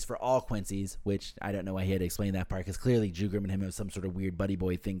that's the case for all Quincy's, which I don't know why he had to explain that part, because clearly Jugrim and him have some sort of weird buddy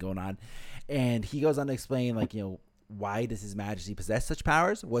boy thing going on. And he goes on to explain like, why does His Majesty possess such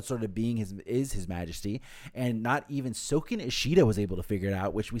powers? What sort of being is His Majesty? And not even Soken Ishida was able to figure it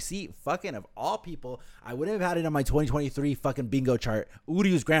out, which we see fucking of all people. I wouldn't have had it on my 2023 fucking bingo chart.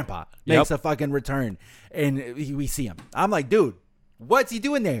 Uryu's grandpa makes a fucking return, and we see him. I'm like, dude, what's he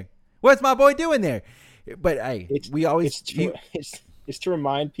doing there? What's my boy doing there? But hey, it's to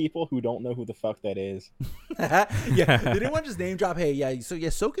remind people who don't know who the fuck that is. Yeah, they didn't want to just name drop. Hey,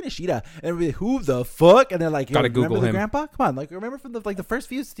 Soken Ishida, and everybody, who the fuck? And they're like, gotta Google remember him. The grandpa? Come on, like remember from the first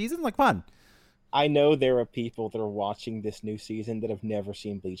few seasons? Like, come on. I know there are people that are watching this new season that have never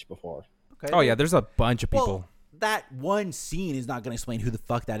seen Bleach before. Okay. Oh yeah, there's a bunch of people. Well, that one scene is not going to explain who the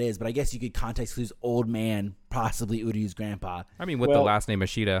fuck that is, but I guess you could context clues old man, possibly Uryu's grandpa. I mean, with the last name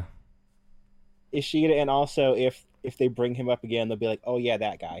Ishida, and also if they bring him up again, they'll be like, oh yeah,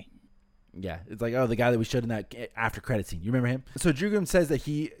 that guy. Yeah, it's like, oh, the guy that we showed in that after credit scene. You remember him? So Drugum says that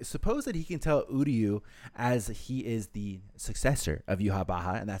he supposes that he can tell Uryu as he is the successor of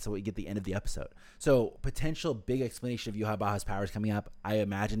Yhwach, and that's what we get at the end of the episode. So potential big explanation of Yhwach's powers coming up, I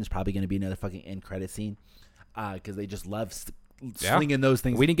imagine, is probably going to be another fucking end credit scene because they just love slinging those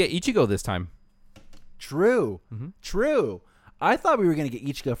things. We didn't get Ichigo this time. True. True. I thought we were going to get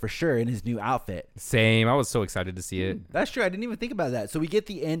Ichigo for sure in his new outfit. Same. I was so excited to see it. That's true. I didn't even think about that. So we get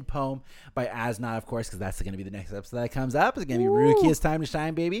the end poem by Asnod, of course, because that's going to be the next episode that comes up. It's going to be Rukia's time to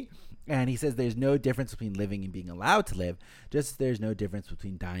shine, baby. And he says there's no difference between living and being allowed to live, just as there's no difference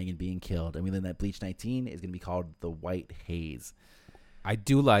between dying and being killed. And we learn that Bleach 19 is going to be called the White Haze. I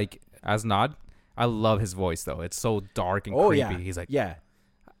do like Asnod. I love his voice, though. It's so dark and creepy. Yeah. He's like, yeah.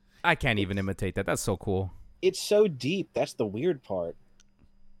 I can't even imitate that. That's so cool. It's so deep. That's the weird part.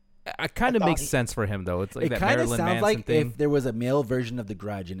 It kind of makes sense for him, though. It's like it that kind of Marilyn sounds Manson like thing. if there was a male version of The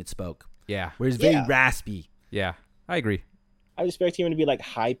Grudge and it spoke. Yeah. Where it's very raspy. Yeah, I agree. I expect him to be like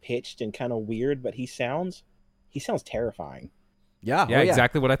high pitched and kind of weird, but he sounds terrifying. Yeah. Yeah,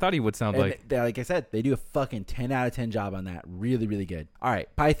 exactly what I thought he would sound like. Like I said, they do a fucking 10 out of 10 job on that. Really, really good. All right,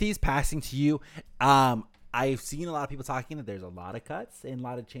 Pythes, passing to you. I've seen a lot of people talking that there's a lot of cuts and a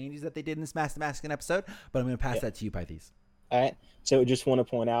lot of changes that they did in this Master Masculine episode, but I'm going to pass that to you, Pythes. All right. So just want to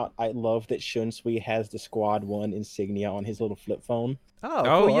point out, I love that Shunsui has the Squad 1 insignia on his little flip phone.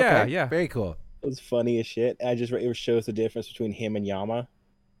 Oh, cool. yeah, okay. yeah. Very cool. It was funny as shit. It shows the difference between him and Yama.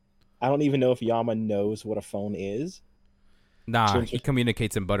 I don't even know if Yama knows what a phone is. Nah, he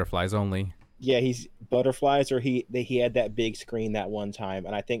communicates in butterflies only. Yeah, he's butterflies, or he had that big screen that one time,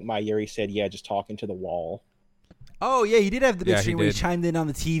 and I think Mayuri said, yeah, just talking to the wall. Oh, yeah, he did have the big screen where he did. chimed in on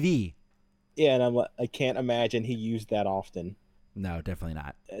the TV. Yeah, and I'm like, I can't imagine he used that often. No, definitely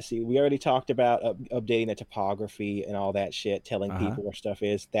not. See, we already talked about updating the topography and all that shit, telling people where stuff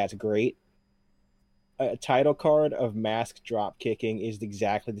is. That's great. A title card of Mask drop kicking is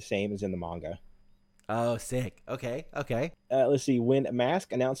exactly the same as in the manga. Oh, sick. Okay. Let's see. When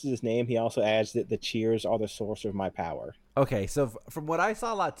Mask announces his name, he also adds that the cheers are the source of my power. Okay, so from what I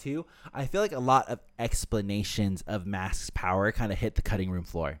saw a lot too, I feel like a lot of explanations of Mask's power kind of hit the cutting room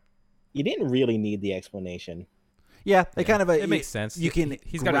floor. You didn't really need the explanation. Yeah, kind of it makes sense. You can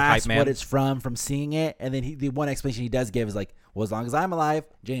he's got grasp a hype man. what it's from seeing it, and then the one explanation he does give is like, well, as long as I'm alive,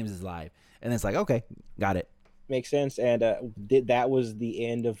 James is alive. And it's like, okay, got it. Makes sense. And that was the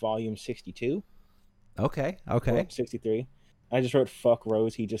end of volume 62. Okay. Or 63. I just wrote, fuck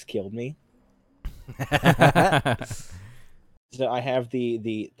Rose, he just killed me. So I have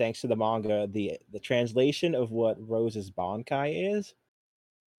the thanks to the manga, the translation of what Rose's Bankai is.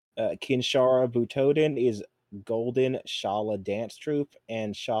 Kinshara Butoden is Golden Shala Dance Troupe,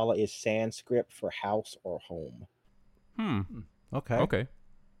 and Shala is Sanskrit for house or home. Okay.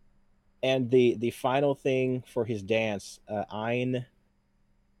 And the final thing for his dance, Ein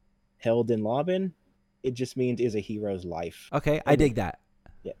Helden Laben, it just means is a hero's life. Okay, I dig that.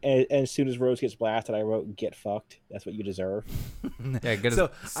 Yeah, and as soon as Rose gets blasted, I wrote, get fucked. That's what you deserve. Yeah, get So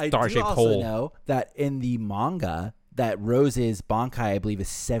a I do star-shaped also hole. know that in the manga, that Rose's Bankai, I believe, is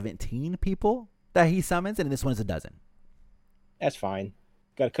 17 people that he summons, and in this one is a dozen. That's fine.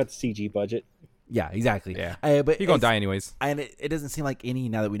 Got to cut the CG budget. Yeah, exactly. Yeah, but he's gonna die anyways. And it doesn't seem like any,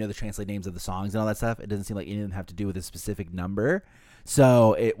 now that we know the translate names of the songs and all that stuff, it doesn't seem like any of them have to do with a specific number.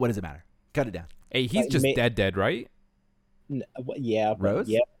 So what does it matter? Cut it down. Hey, he's just dead, right? Yeah, Rose?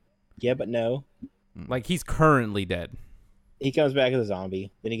 Yeah, but no. Like, he's currently dead. He comes back as a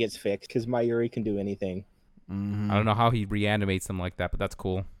zombie. Then he gets fixed because Mayuri can do anything. I don't know how he reanimates him like that, but that's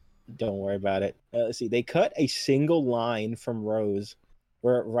cool. Don't worry about it. Let's see. They cut a single line from Rose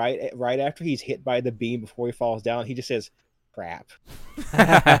where right after he's hit by the beam before he falls down, he just says, crap.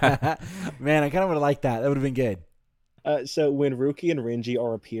 Man, I kind of would have liked that. That would have been good. So when Ruki and Renji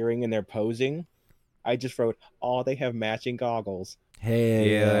are appearing and they're posing, I just wrote, oh, they have matching goggles.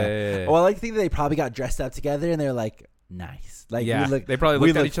 Hey. Yeah. Well, I like to think that they probably got dressed up together and they're like, nice. Like, Yeah, they probably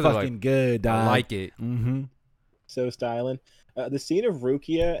looked at each other fucking like, good, dog. I like it. Mm-hmm. So styling. The scene of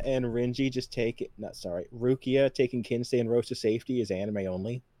Rukia and Renji Rukia taking Kinsei and Rose to safety is anime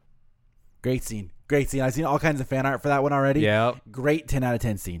only. Great scene. I've seen all kinds of fan art for that one already. Yeah. Great 10 out of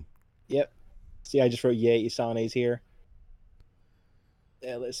 10 scene. Yep. See, I just wrote, yay, Isane's here.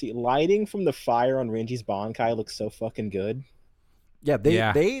 Let's see. Lighting from the fire on Renji's Bankai looks so fucking good. Yeah,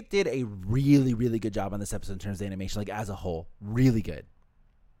 they did a really, really good job on this episode in terms of animation, like as a whole. Really good.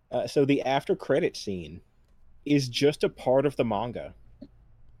 So the after credit scene is just a part of the manga.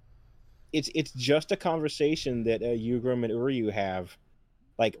 It's just a conversation that Yugrim and Uryu have,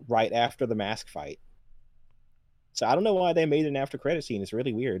 like right after the mask fight. So I don't know why they made an after credit scene. It's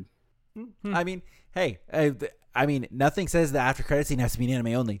really weird. I mean, hey, I mean, nothing says the after credit scene has to be an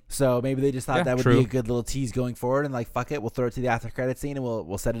anime only. So maybe they just thought that would be a good little tease going forward, and like, fuck it, we'll throw it to the after credit scene, and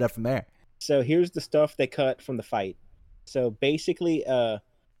we'll set it up from there. So here's the stuff they cut from the fight. So basically,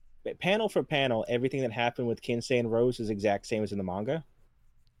 panel for panel, everything that happened with Kinsei and Rose is exact same as in the manga.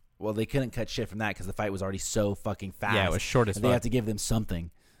 Well, they couldn't cut shit from that because the fight was already so fucking fast. Yeah, it was short as fuck. They have to give them something.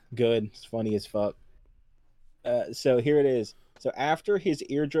 Good. It's funny as fuck. So here it is. So after his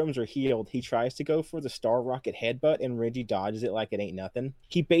eardrums are healed, he tries to go for the Star Rocket headbutt, and Renji dodges it like it ain't nothing.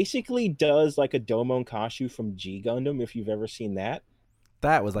 He basically does like a Domon Kashu from G Gundam, if you've ever seen that.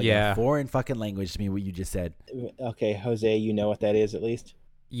 That was like a foreign fucking language to me, what you just said. Okay, Jose, you know what that is at least?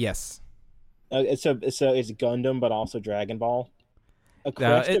 Yes. So it's Gundam, but also Dragon Ball.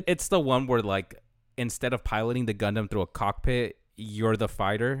 It's the one where, like, instead of piloting the Gundam through a cockpit, you're the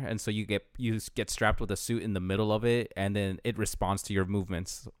fighter, and so you get strapped with a suit in the middle of it, and then it responds to your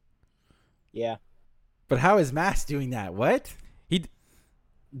movements. Yeah. But how is Mask doing that? What?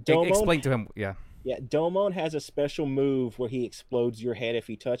 Explain to him. Yeah. Yeah, Domon has a special move where he explodes your head if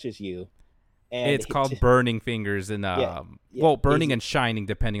he touches you. And it's called Burning Fingers, and Burning and Shining,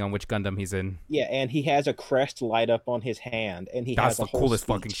 depending on which Gundam he's in. Yeah, and he has a crest light up on his hand, and that's has the coolest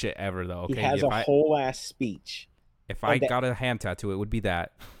fucking shit ever, though. Okay, he has whole ass speech. If I got a hand tattoo, it would be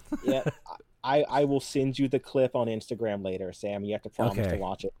that. Yeah, I will send you the clip on Instagram later, Sam. You have to promise to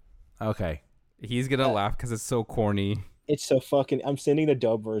watch it. Okay. He's gonna laugh because it's so corny. It's so fucking. I'm sending the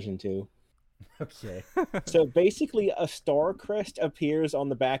dub version too. Okay. So basically, a star crest appears on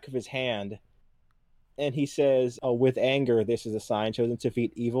the back of his hand. And he says, with anger, this is a sign chosen to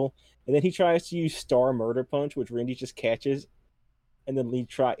defeat evil. And then he tries to use Star Murder Punch, which Renji just catches. And then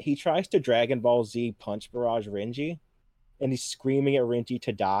he tries to Dragon Ball Z Punch Barrage Renji. And he's screaming at Renji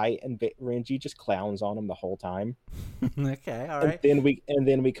to die. And Renji just clowns on him the whole time. Okay, all right. And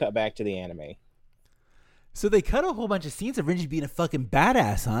then we cut back to the anime. So they cut a whole bunch of scenes of Renji being a fucking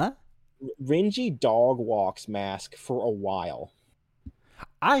badass, huh? Renji dog walks Mask for a while.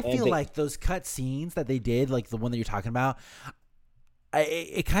 I feel like those cut scenes that they did, like the one that you're talking about,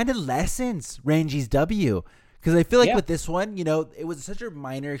 it kind of lessens Renji's W. Because I feel like with this one, you know, it was such a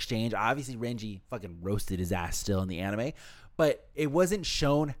minor exchange. Obviously, Renji fucking roasted his ass still in the anime. But it wasn't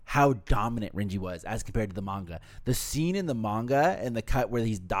shown how dominant Renji was as compared to the manga. The scene in the manga and the cut where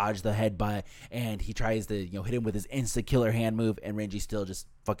he's dodged the headbutt and he tries to, you know, hit him with his insta-killer hand move and Renji still just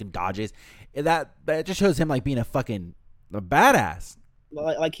fucking dodges. That just shows him like being a badass.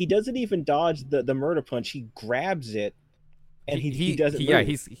 Like he doesn't even dodge the murder punch. He grabs it, and he doesn't.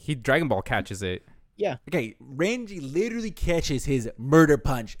 He Dragon Ball catches it. Yeah. Okay, Renji literally catches his murder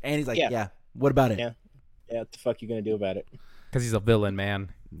punch, and he's like, "Yeah, what about it? Yeah, what the fuck you gonna do about it?" Because he's a villain,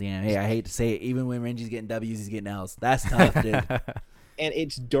 man. Damn. Hey, I hate to say it. Even when Renji's getting W's, he's getting L's. That's tough, dude. And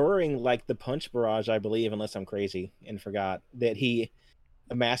it's during like the punch barrage, I believe, unless I'm crazy and forgot that a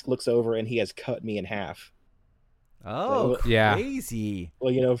Mask looks over and he has cut me in half. Oh, crazy.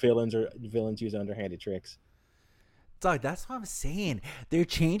 Well, you know, villains use underhanded tricks. Dog, that's what I'm saying. They're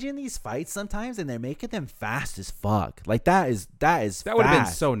changing these fights sometimes, and they're making them fast as fuck. Like that would have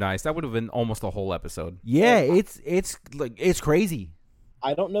been so nice. That would have been almost a whole episode. Yeah, it's crazy.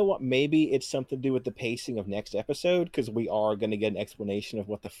 I don't know what. Maybe it's something to do with the pacing of next episode because we are going to get an explanation of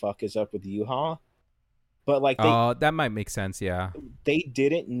what the fuck is up with Yuha. But like, that might make sense. Yeah, they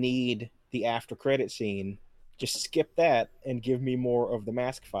didn't need the after credit scene. Just skip that and give me more of the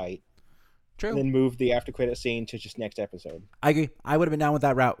Mask fight. True. And then move the after credit scene to just next episode. I agree. I would have been down with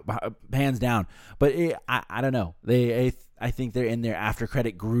that route, hands down. But I don't know. I think they're in their after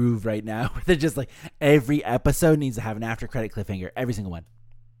credit groove right now. They're just like every episode needs to have an after credit cliffhanger. Every single one.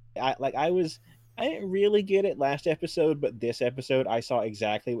 I didn't really get it last episode, but this episode I saw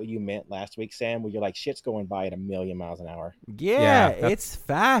exactly what you meant last week, Sam, where you're like, shit's going by at 1,000,000 miles an hour. Yeah, it's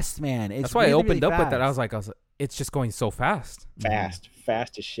fast, man. That's why I opened up with that. I was like, it's just going so fast.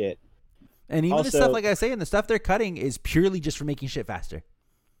 Fast as shit. And even the stuff, like I say, and the stuff they're cutting is purely just for making shit faster.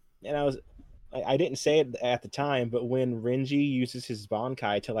 And I didn't say it at the time, but when Renji uses his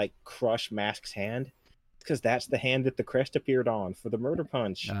Bankai to like crush Mask's hand, it's because that's the hand that the crest appeared on for the murder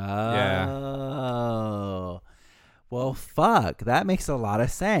punch. Oh. Yeah. Well, fuck. That makes a lot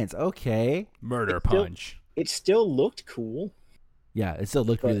of sense. Okay. Murder punch. It still looked cool. Yeah, it still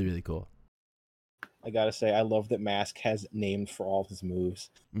looked really, really cool. I gotta say, I love that Mask has named for all his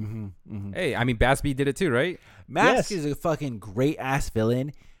moves. Mm-hmm, mm-hmm. Hey, I mean, Basby did it too, right? Mask is a fucking great ass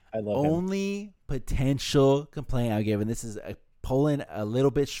villain. I love him. Only potential complaint I'll give, and this is pulling a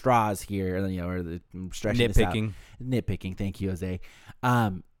little bit straws here, you know, or stretching nitpicking. Nitpicking. Thank you, Jose.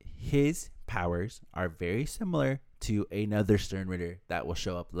 His powers are very similar to another Stern Ritter that will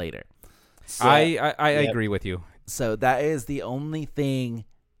show up later. So, I agree with you. So that is the only thing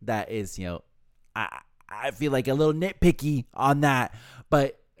that is, I feel like a little nitpicky on that.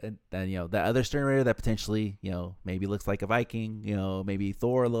 But then, the other Stern Ritter that potentially, maybe looks like a Viking, maybe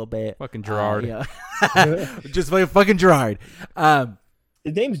Thor a little bit. Fucking Gerard. Just fucking Gerard.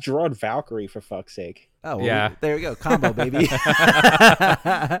 His name's Gerard Valkyrie, for fuck's sake. Oh, well, yeah. There we go. Combo, baby.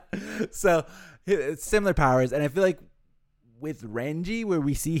 So, similar powers. And I feel like with Renji, where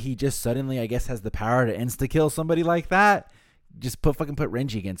we see he just suddenly, I guess, has the power to insta-kill somebody like that, just put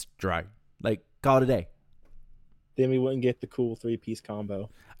Renji against Gerard. Like, call it a day. Then we wouldn't get the cool 3-piece combo.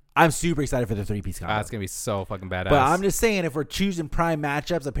 I'm super excited for the 3-piece combo. It's going to be so fucking badass. But I'm just saying, if we're choosing prime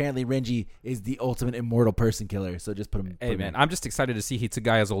matchups, apparently Renji is the ultimate immortal person killer. So just put him. Hey, man, I'm just excited to see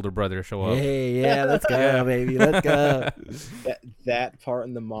Hitsugai's older brother show up. Hey, yeah, let's go, baby. Let's go. That part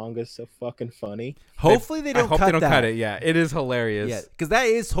in the manga is so fucking funny. Hopefully they don't cut it. Yeah, it is hilarious. Yeah, because that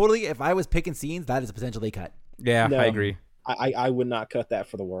is totally, if I was picking scenes, that is a potential they cut. Yeah, no, I agree. I would not cut that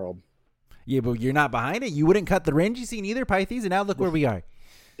for the world. Yeah, but you're not behind it. You wouldn't cut the Renji scene either, Pythes, and now look where we are.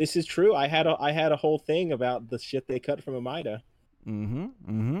 This is true. I had a whole thing about the shit they cut from Amida.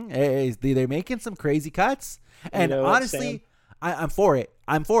 They're making some crazy cuts, and honestly, I'm for it.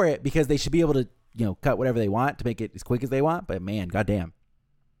 I'm for it because they should be able to, cut whatever they want to make it as quick as they want. But man, goddamn.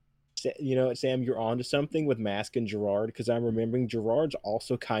 You know what, Sam? You're onto something with Mask and Gerard, because I'm remembering Gerard's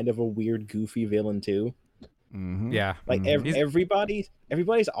also kind of a weird, goofy villain too. Mm-hmm. Yeah, like everybody's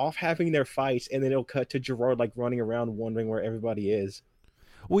off having their fights, and then it'll cut to Gerard like running around wondering where everybody is.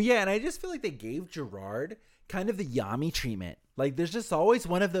 Well, yeah, and I just feel like they gave Gerard kind of the Yami treatment. Like, there's just always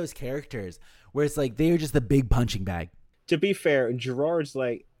one of those characters where it's like they're just the big punching bag. To be fair, Gerard's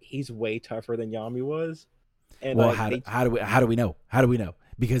like, he's way tougher than Yami was. And well, how do we know? How do we know?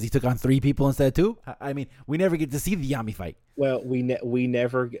 Because he took on 3 people instead of 2? I mean, we never get to see the Yami fight. Well, we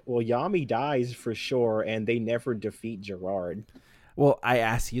never. Well, Yami dies for sure, and they never defeat Gerard. Well, I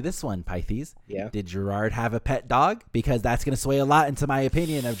ask you this one, Pythes. Yeah. Did Gerard have a pet dog? Because that's going to sway a lot into my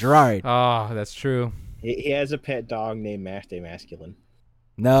opinion of Gerard. Oh, that's true. He has a pet dog named Master Masculine.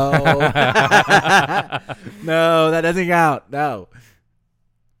 No. No, that doesn't count. No.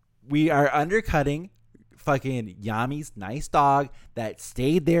 We are undercutting fucking Yami's nice dog that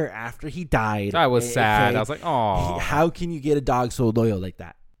stayed there after he died. I was sad. Okay. I was like, oh. How can you get a dog so loyal like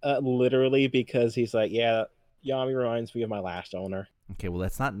that? Literally because he's like, yeah, Yami reminds me of my last owner. Okay, well,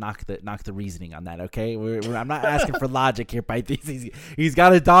 let's not knock the reasoning on that, okay? I'm not asking for logic here, Pythes. He's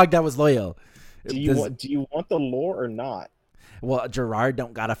got a dog that was loyal. Do you want the lore or not? Well, Gerard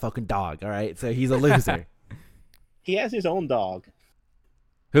don't got a fucking dog, all right? So he's a loser. He has his own dog.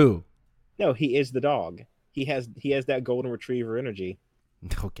 Who? No, he is the dog. He has that golden retriever energy.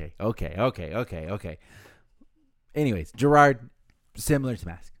 Okay. Anyways, Gerard, similar to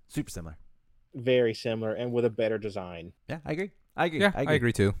Mask. Super similar. Very similar, and with a better design. Yeah, I agree. Yeah, I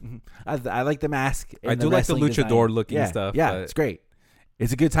agree too. Mm-hmm. I like the mask. I do like the luchador looking stuff. Yeah, it's great.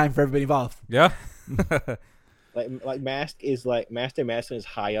 It's a good time for everybody involved. Yeah. like Mask is like Master Masculine is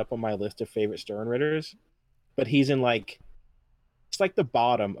high up on my list of favorite Stern Ritters, but he's in it's like the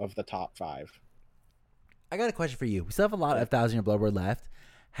bottom of the top 5. I got a question for you. We still have a lot of 1,000 Year Blood War left.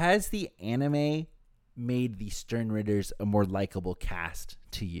 Has the anime made the Stern Ritters a more likable cast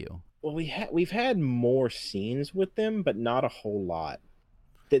to you? Well, we've had more scenes with them, but not a whole lot.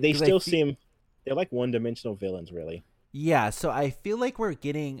 They still seem they're like one-dimensional villains, really. Yeah, so I feel like we're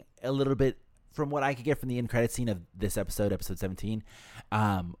getting a little bit from what I could get from the end credit scene of this episode 17.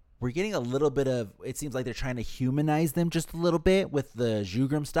 We're getting a little bit of, it seems like they're trying to humanize them just a little bit with the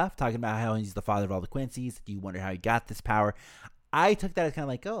Zhugrim stuff, talking about how he's the father of all the Quincy's. Do you wonder how he got this power? I took that as kind of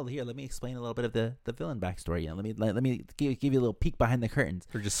like, oh, here, let me explain a little bit of the villain backstory. Let me give you a little peek behind the curtains.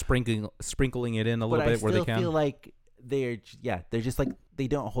 They're just sprinkling it in a little bit where they can. I still feel like they're just like, they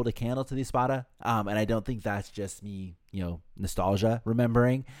don't hold a candle to the Espada. And I don't think that's just me, nostalgia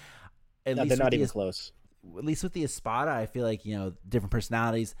remembering. They're not even close. At least with the Espada, I feel like, different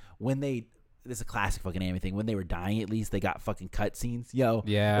personalities. This is a classic fucking anime thing. When they were dying, at least they got fucking cutscenes,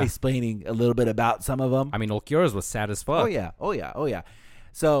 explaining a little bit about some of them. I mean, Ulquiorra's was sad as fuck. Oh yeah.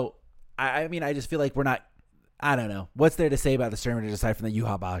 So, I mean, I just feel like we're not. I don't know. What's there to say about the Stern Ritters aside from that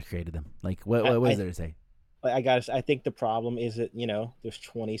Yuha created them? Like, what is there to say? I think the problem is that there's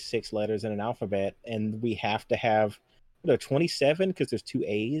 26 letters in an alphabet, and we have to have 27 because there's 2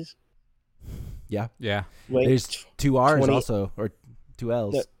 A's. Yeah. There's 2 R's also, or 2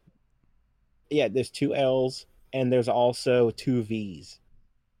 L's. There's 2 L's, and there's also 2 V's.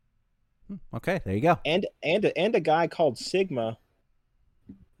 Okay, there you go. And a guy called Sigma.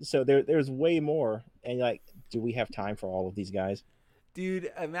 So there's way more. And do we have time for all of these guys?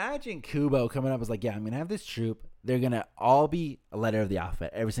 Dude, imagine Kubo coming up as like, yeah, I'm going to have this troop. They're going to all be a letter of the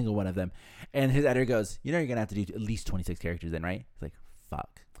alphabet, every single one of them. And his editor goes, you're going to have to do at least 26 characters then, right? It's like,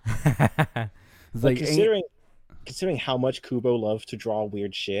 fuck. It's like, considering how much Kubo loves to draw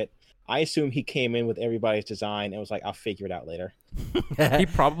weird shit, I assume he came in with everybody's design and was like, I'll figure it out later. He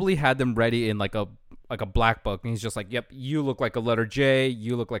probably had them ready in like a black book, and he's just like, yep, you look like a letter J,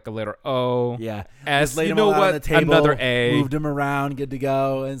 you look like a letter O. Yeah. As you know what, on the table, another A. Moved him around, good to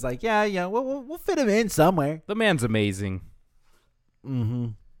go. And it's like, yeah, we'll fit him in somewhere. The man's amazing. Mm-hmm.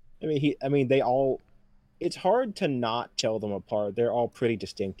 I mean, they all. It's hard to not tell them apart. They're all pretty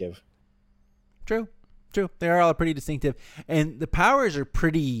distinctive. True. They are all pretty distinctive, and the powers are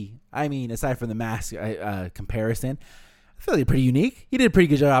pretty. I mean, aside from the mask comparison, I feel they're pretty unique. He did a pretty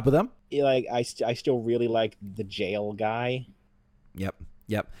good job with them. Like I still really like the jail guy. Yep.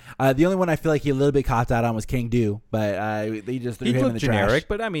 The only one I feel like he a little bit copped out on was King Do, but they just threw him in the generic, trash.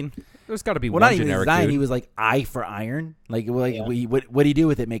 But I mean, there's got to be well, one not even generic design. dude. He was like eye for iron. Like what do you do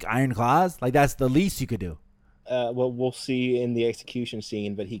with it? Make iron claws? Like that's the least you could do. Well, we'll see in the execution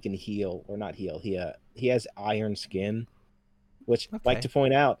scene, but he can heal or not heal. He has iron skin, which I'd like to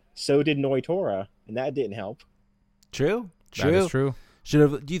point out. So did Noitora, and that didn't help. True. That is true. Should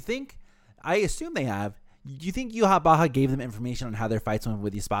have? Do you think? I assume they have. Do you think Yhwach gave them information on how their fights went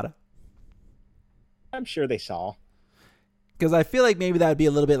with Espada? I'm sure they saw. Because I feel like maybe that would be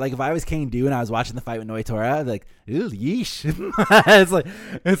a little bit like if I was King Do and I was watching the fight with Noitora, I'd be like, ooh, yeesh.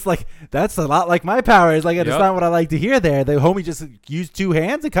 it's like that's a lot like my powers. Like, it's not what I like to hear there. The homie just used two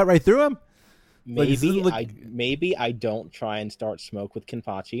hands and cut right through him. Maybe I don't try and start smoke with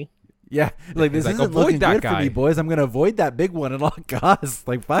Kenpachi. Yeah, like this isn't looking good for me, boys. I'm gonna avoid that big one at all costs.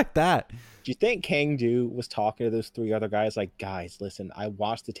 Like, fuck that. Do you think Kang Do was talking to those three other guys like, guys, listen, I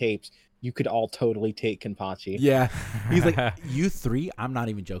watched the tapes. You could all totally take Kenpachi. Yeah. He's like, you three, I'm not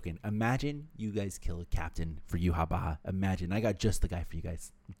even joking. Imagine you guys kill a captain for Yhwach. Imagine. I got just the guy for you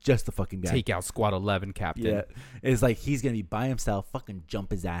guys. Just the fucking guy. Take out Squad 11, Captain. Yeah. It's like he's going to be by himself, fucking jump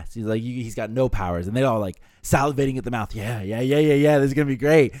his ass. He's like, he's got no powers. And they're all like salivating at the mouth. Yeah. This is going to be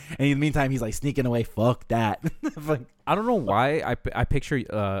great. And in the meantime, he's like sneaking away. Fuck that. I don't know why I picture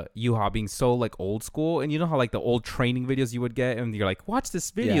Yhwach being so like old school, and you know how like the old training videos you would get, and you're like, watch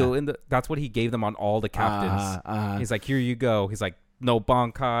this video, and that's what he gave them on all the captains. He's like, here you go. He's like, no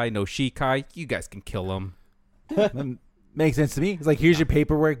Bankai, no Shikai, you guys can kill him. That makes sense to me. He's like, here's your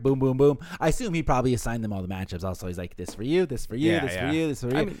paperwork, boom, boom, boom. I assume he probably assigned them all the matchups. Also, he's like, this for you, this for you, this for you, this for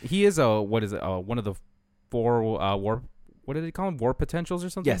you. I mean, he is one of the 4 war. What did he call them? War potentials or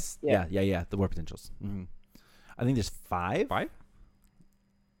something? Yes. Yeah. The war potentials. Mm-hmm. I think there's 5. 5?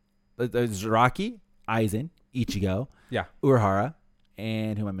 There's Rocky, Aizen, Ichigo, Urahara,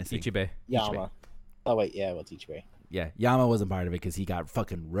 and who am I missing? Ichibe. Yama. Oh, wait, yeah, well, it's Ichibe. Yeah, Yama wasn't part of it because he got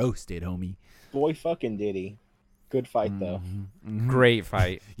fucking roasted, homie. Boy fucking did he. Good fight, though. Mm-hmm. Great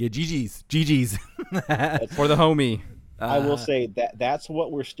fight. Yeah, GG's. For the homie. I will say that's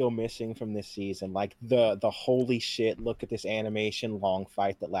what we're still missing from this season. Like the holy shit, look at this animation long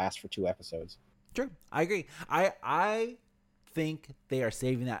fight that lasts for 2 episodes. True. I agree. I think they are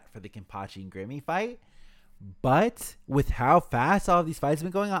saving that for the Kenpachi and Grimmy fight. But with how fast all of these fights have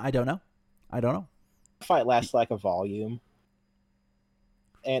been going on, I don't know. The fight lasts like a volume.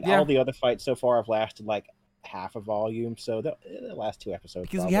 And all the other fights so far have lasted like half a volume. So they'll last 2 episodes.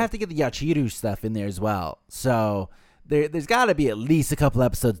 Because we have to get the Yachiru stuff in there as well. So there's got to be at least a couple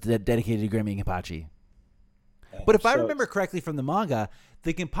episodes dedicated to Grimmy and Kenpachi. But if I remember correctly from the manga,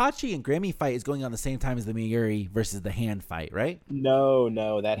 the Kenpachi and Grammy fight is going on the same time as the Miyuri versus the hand fight, right? No,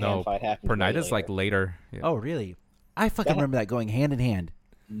 that hand fight happened. Pernita's like later. Yeah. Oh, really? I fucking remember that going hand in hand.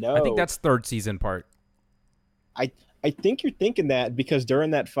 No. I think that's 3rd season part. I think you're thinking that because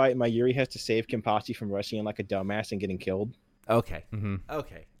during that fight, Mayuri has to save Kenpachi from rushing in like a dumbass and getting killed. Okay. Mm-hmm.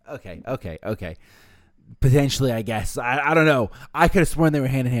 Okay. Potentially, I guess. I don't know. I could have sworn they were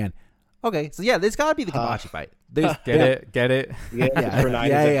hand in hand. Okay, so yeah, there's got to be the Kenpachi fight. Get it?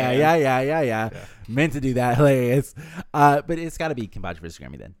 Yeah. Meant to do that. Hilarious. But it's got to be Kenpachi versus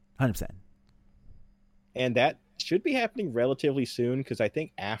Grammy then. 100%. And that should be happening relatively soon because I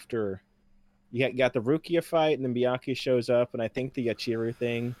think after you got the Rukia fight and then Bianchi shows up and I think the Yachiru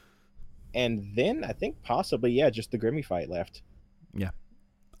thing. And then I think possibly, just the Grimmy fight left. Yeah.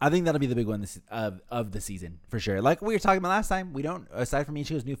 I think that'll be the big one of the season for sure. Like we were talking about last time, we don't, aside from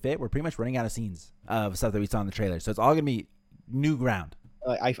Ichigo's new fit, we're pretty much running out of scenes of stuff that we saw in the trailer. So it's all going to be new ground.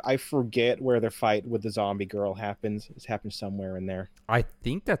 I forget where the fight with the zombie girl happens. It's happened somewhere in there. I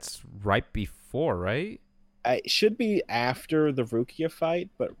think that's right before, right? It should be after the Rukia fight,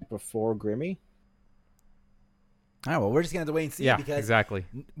 but before Grimmy. All right, well, we're just going to have to wait and see. Yeah, because exactly.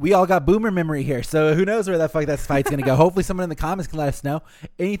 We all got boomer memory here, so who knows where that fight's going to go. Hopefully someone in the comments can let us know.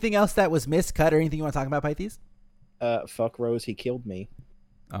 Anything else that was missed, cut, or anything you want to talk about, Pythes? Fuck Rose, he killed me.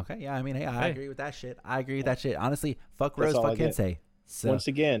 Okay, yeah, I mean, hey, I agree with that shit. Honestly, fuck Rose, fuck Kensei. So. Once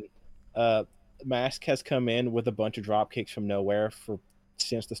again, Mask has come in with a bunch of drop kicks from nowhere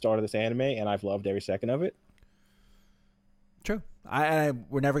since the start of this anime, and I've loved every second of it. True.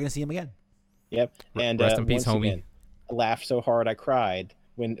 We're never going to see him again. Yep. And rest in peace, homie. Again, I laughed so hard I cried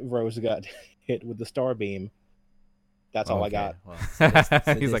when Rose got hit with the star beam. That's all I got. Well,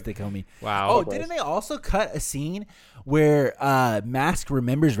 he's like, homie. Wow. Oh, didn't they also cut a scene where Mask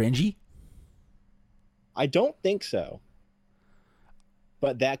remembers Renji? I don't think so.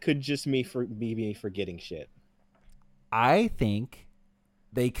 But that could just be me forgetting shit. I think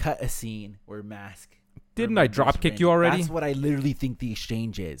they cut a scene where Mask. Didn't I drop kick you already? That's what I literally think the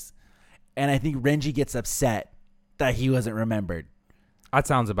exchange is. And I think Renji gets upset that he wasn't remembered. That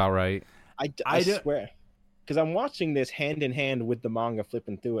sounds about right. I swear. Because I'm watching this hand in hand with the manga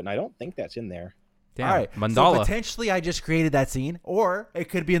flipping through it, and I don't think that's in there. Damn, all right. Mandala. So potentially I just created that scene, or it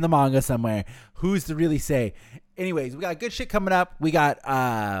could be in the manga somewhere. Who's to really say? Anyways, we got good shit coming up. We got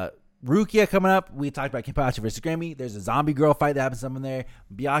Rukia coming up. We talked about Kenpachi versus Grammy. There's a zombie girl fight that happens somewhere there.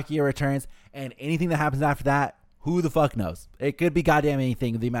 Byakuya returns. And anything that happens after that, who the fuck knows? It could be goddamn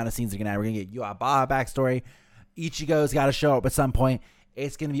anything with the amount of scenes they're going to have. We're going to get Yuaba backstory. Ichigo's got to show up at some point.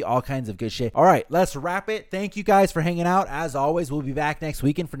 It's going to be all kinds of good shit. All right, let's wrap it. Thank you guys for hanging out. As always, we'll be back next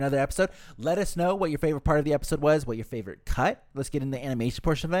weekend for another episode. Let us know what your favorite part of the episode was, what your favorite cut. Let's get in the animation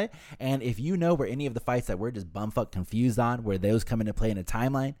portion of it. And if you know where any of the fights that we're just bumfuck confused on, where those come into play in a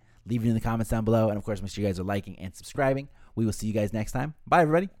timeline, leave it in the comments down below. And, of course, make sure you guys are liking and subscribing. We will see you guys next time. Bye,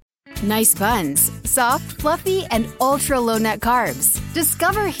 everybody. Nice buns, soft, fluffy, and ultra-low net carbs.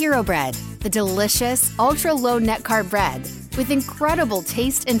 Discover Hero Bread, the delicious ultra-low net carb bread with incredible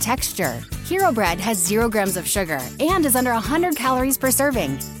taste and texture. Hero Bread has 0 grams of sugar and is under 100 calories per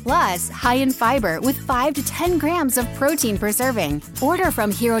serving. Plus, high in fiber with 5 to 10 grams of protein per serving. Order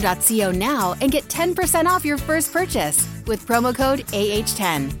from hero.co now and get 10% off your first purchase with promo code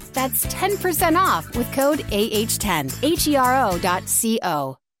AH10. That's 10% off with code AH10.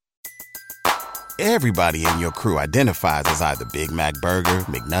 HERO.co. Everybody in your crew identifies as either Big Mac Burger,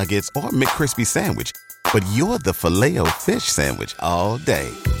 McNuggets, or McCrispy Sandwich. But you're the Filet-O-Fish Sandwich all day.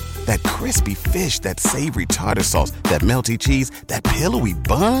 That crispy fish, that savory tartar sauce, that melty cheese, that pillowy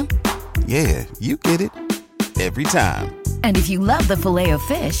bun. Yeah, you get it. Every time. And if you love the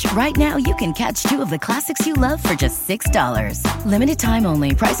Filet-O-Fish, right now you can catch 2 of the classics you love for just $6. Limited time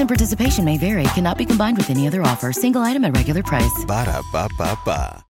only. Price and participation may vary. Cannot be combined with any other offer. Single item at regular price. Ba-da-ba-ba-ba.